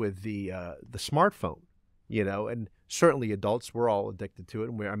began with the smartphone, you know, and certainly adults, we're all addicted to it.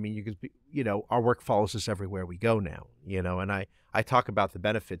 And our work follows us everywhere we go now, you know, and I talk about the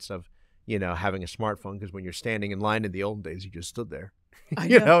benefits of, you know, having a smartphone, because when you're standing in line in the old days, you just stood there.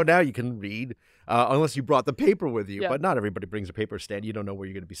 You know, now you can read, unless you brought the paper with you. Yeah. But not everybody brings a paper stand. You don't know where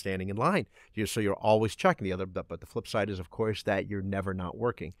you're going to be standing in line. So you're always checking but the flip side is, of course, that you're never not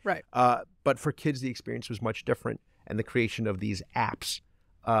working. Right. But for kids, the experience was much different. And the creation of these apps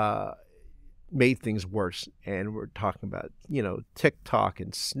made things worse. And we're talking about, you know, TikTok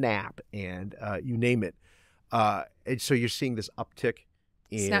and Snap and you name it. And so you're seeing this uptick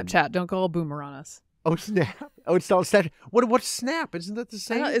in Snapchat. Don't go all boomer on us. Oh, Snap. Oh, it's not Snap. What's Snap? Isn't that the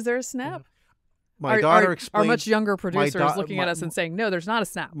same? Is there a Snap? My daughter explained. Our much younger producers looking at us and saying, no, there's not a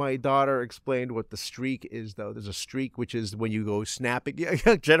Snap. My daughter explained what the streak is, though. There's a streak, which is when you go snapping.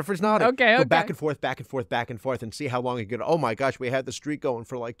 Jennifer's nodding. Okay. Go back and forth, back and forth, back and forth, and see how long you can. Oh, my gosh, we had the streak going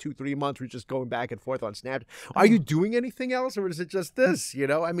for like 2-3 months. We're just going back and forth on Snap. Are you doing anything else, or is it just this? You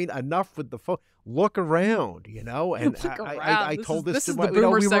know, I mean, enough with the phone. Look around, you know. And I told this is to the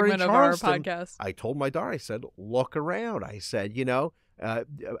boomer we segment of our podcast. I told my daughter, I said, look around. I said, you know,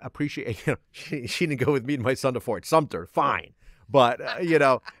 appreciate, you know, she didn't go with me and my son to Fort Sumter, fine, but you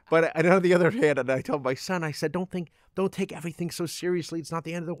know, but on the other hand, and I told my son, I said, don't take everything so seriously. It's not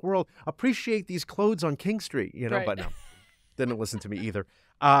the end of the world. Appreciate these clothes on King Street, you know. Right. But no, didn't listen to me either.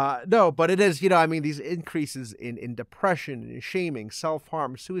 No, but it is, you know, I mean, these increases in depression and shaming,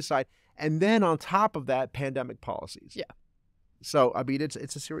 self-harm, suicide, and then on top of that, pandemic policies. Yeah. So, I mean, it's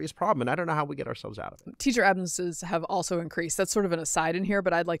a serious problem, and I don't know how we get ourselves out of it. Teacher absences have also increased. That's sort of an aside in here,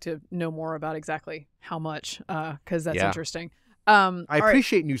 but I'd like to know more about exactly how much, because that's interesting. I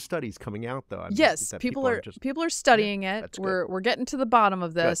appreciate new studies coming out, though. I mean, yes, people are studying it. We're getting to the bottom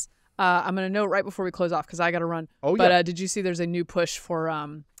of this. I'm going to note right before we close off, because I got to run. Oh, but did you see there's a new push for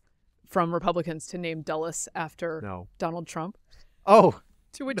from Republicans to name Dulles after Donald Trump? Oh,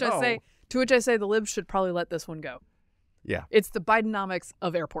 to which I say the libs should probably let this one go. Yeah. It's the Bidenomics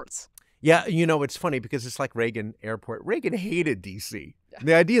of airports. Yeah, you know, it's funny because it's like Reagan Airport. Reagan hated D.C. Yeah.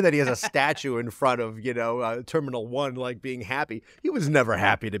 The idea that he has a statue in front of, you know, Terminal 1, like being happy. He was never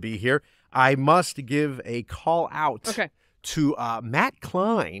happy to be here. I must give a call out to Matt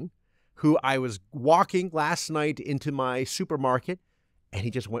Klein, who I was walking last night into my supermarket, and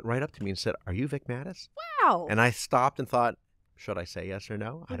he just went right up to me and said, "Are you Vic Mattis?" Wow. And I stopped and thought, should I say yes or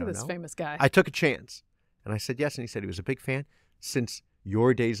no? I don't know. Look at this famous guy. I took a chance. And I said yes, and he said he was a big fan since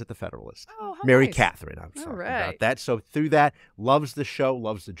your days at the Federalist. Oh, how Mary nice. Catherine, I'm All sorry right. about that. So through that, loves the show,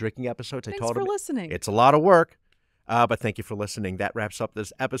 loves the drinking episodes. Thanks I told for him listening. it's a lot of work. But thank you for listening. That wraps up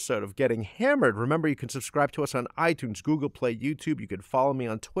this episode of Getting Hammered. Remember, you can subscribe to us on iTunes, Google Play, YouTube. You can follow me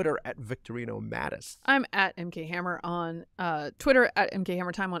on Twitter at Victorino Mattis. I'm at MK Hammer on Twitter, at MK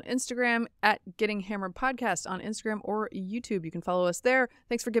Hammer Time on Instagram, at Getting Hammered Podcast on Instagram or YouTube. You can follow us there.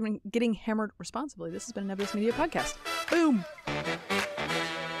 Thanks for getting hammered responsibly. This has been a Nebulous Media Podcast. Boom.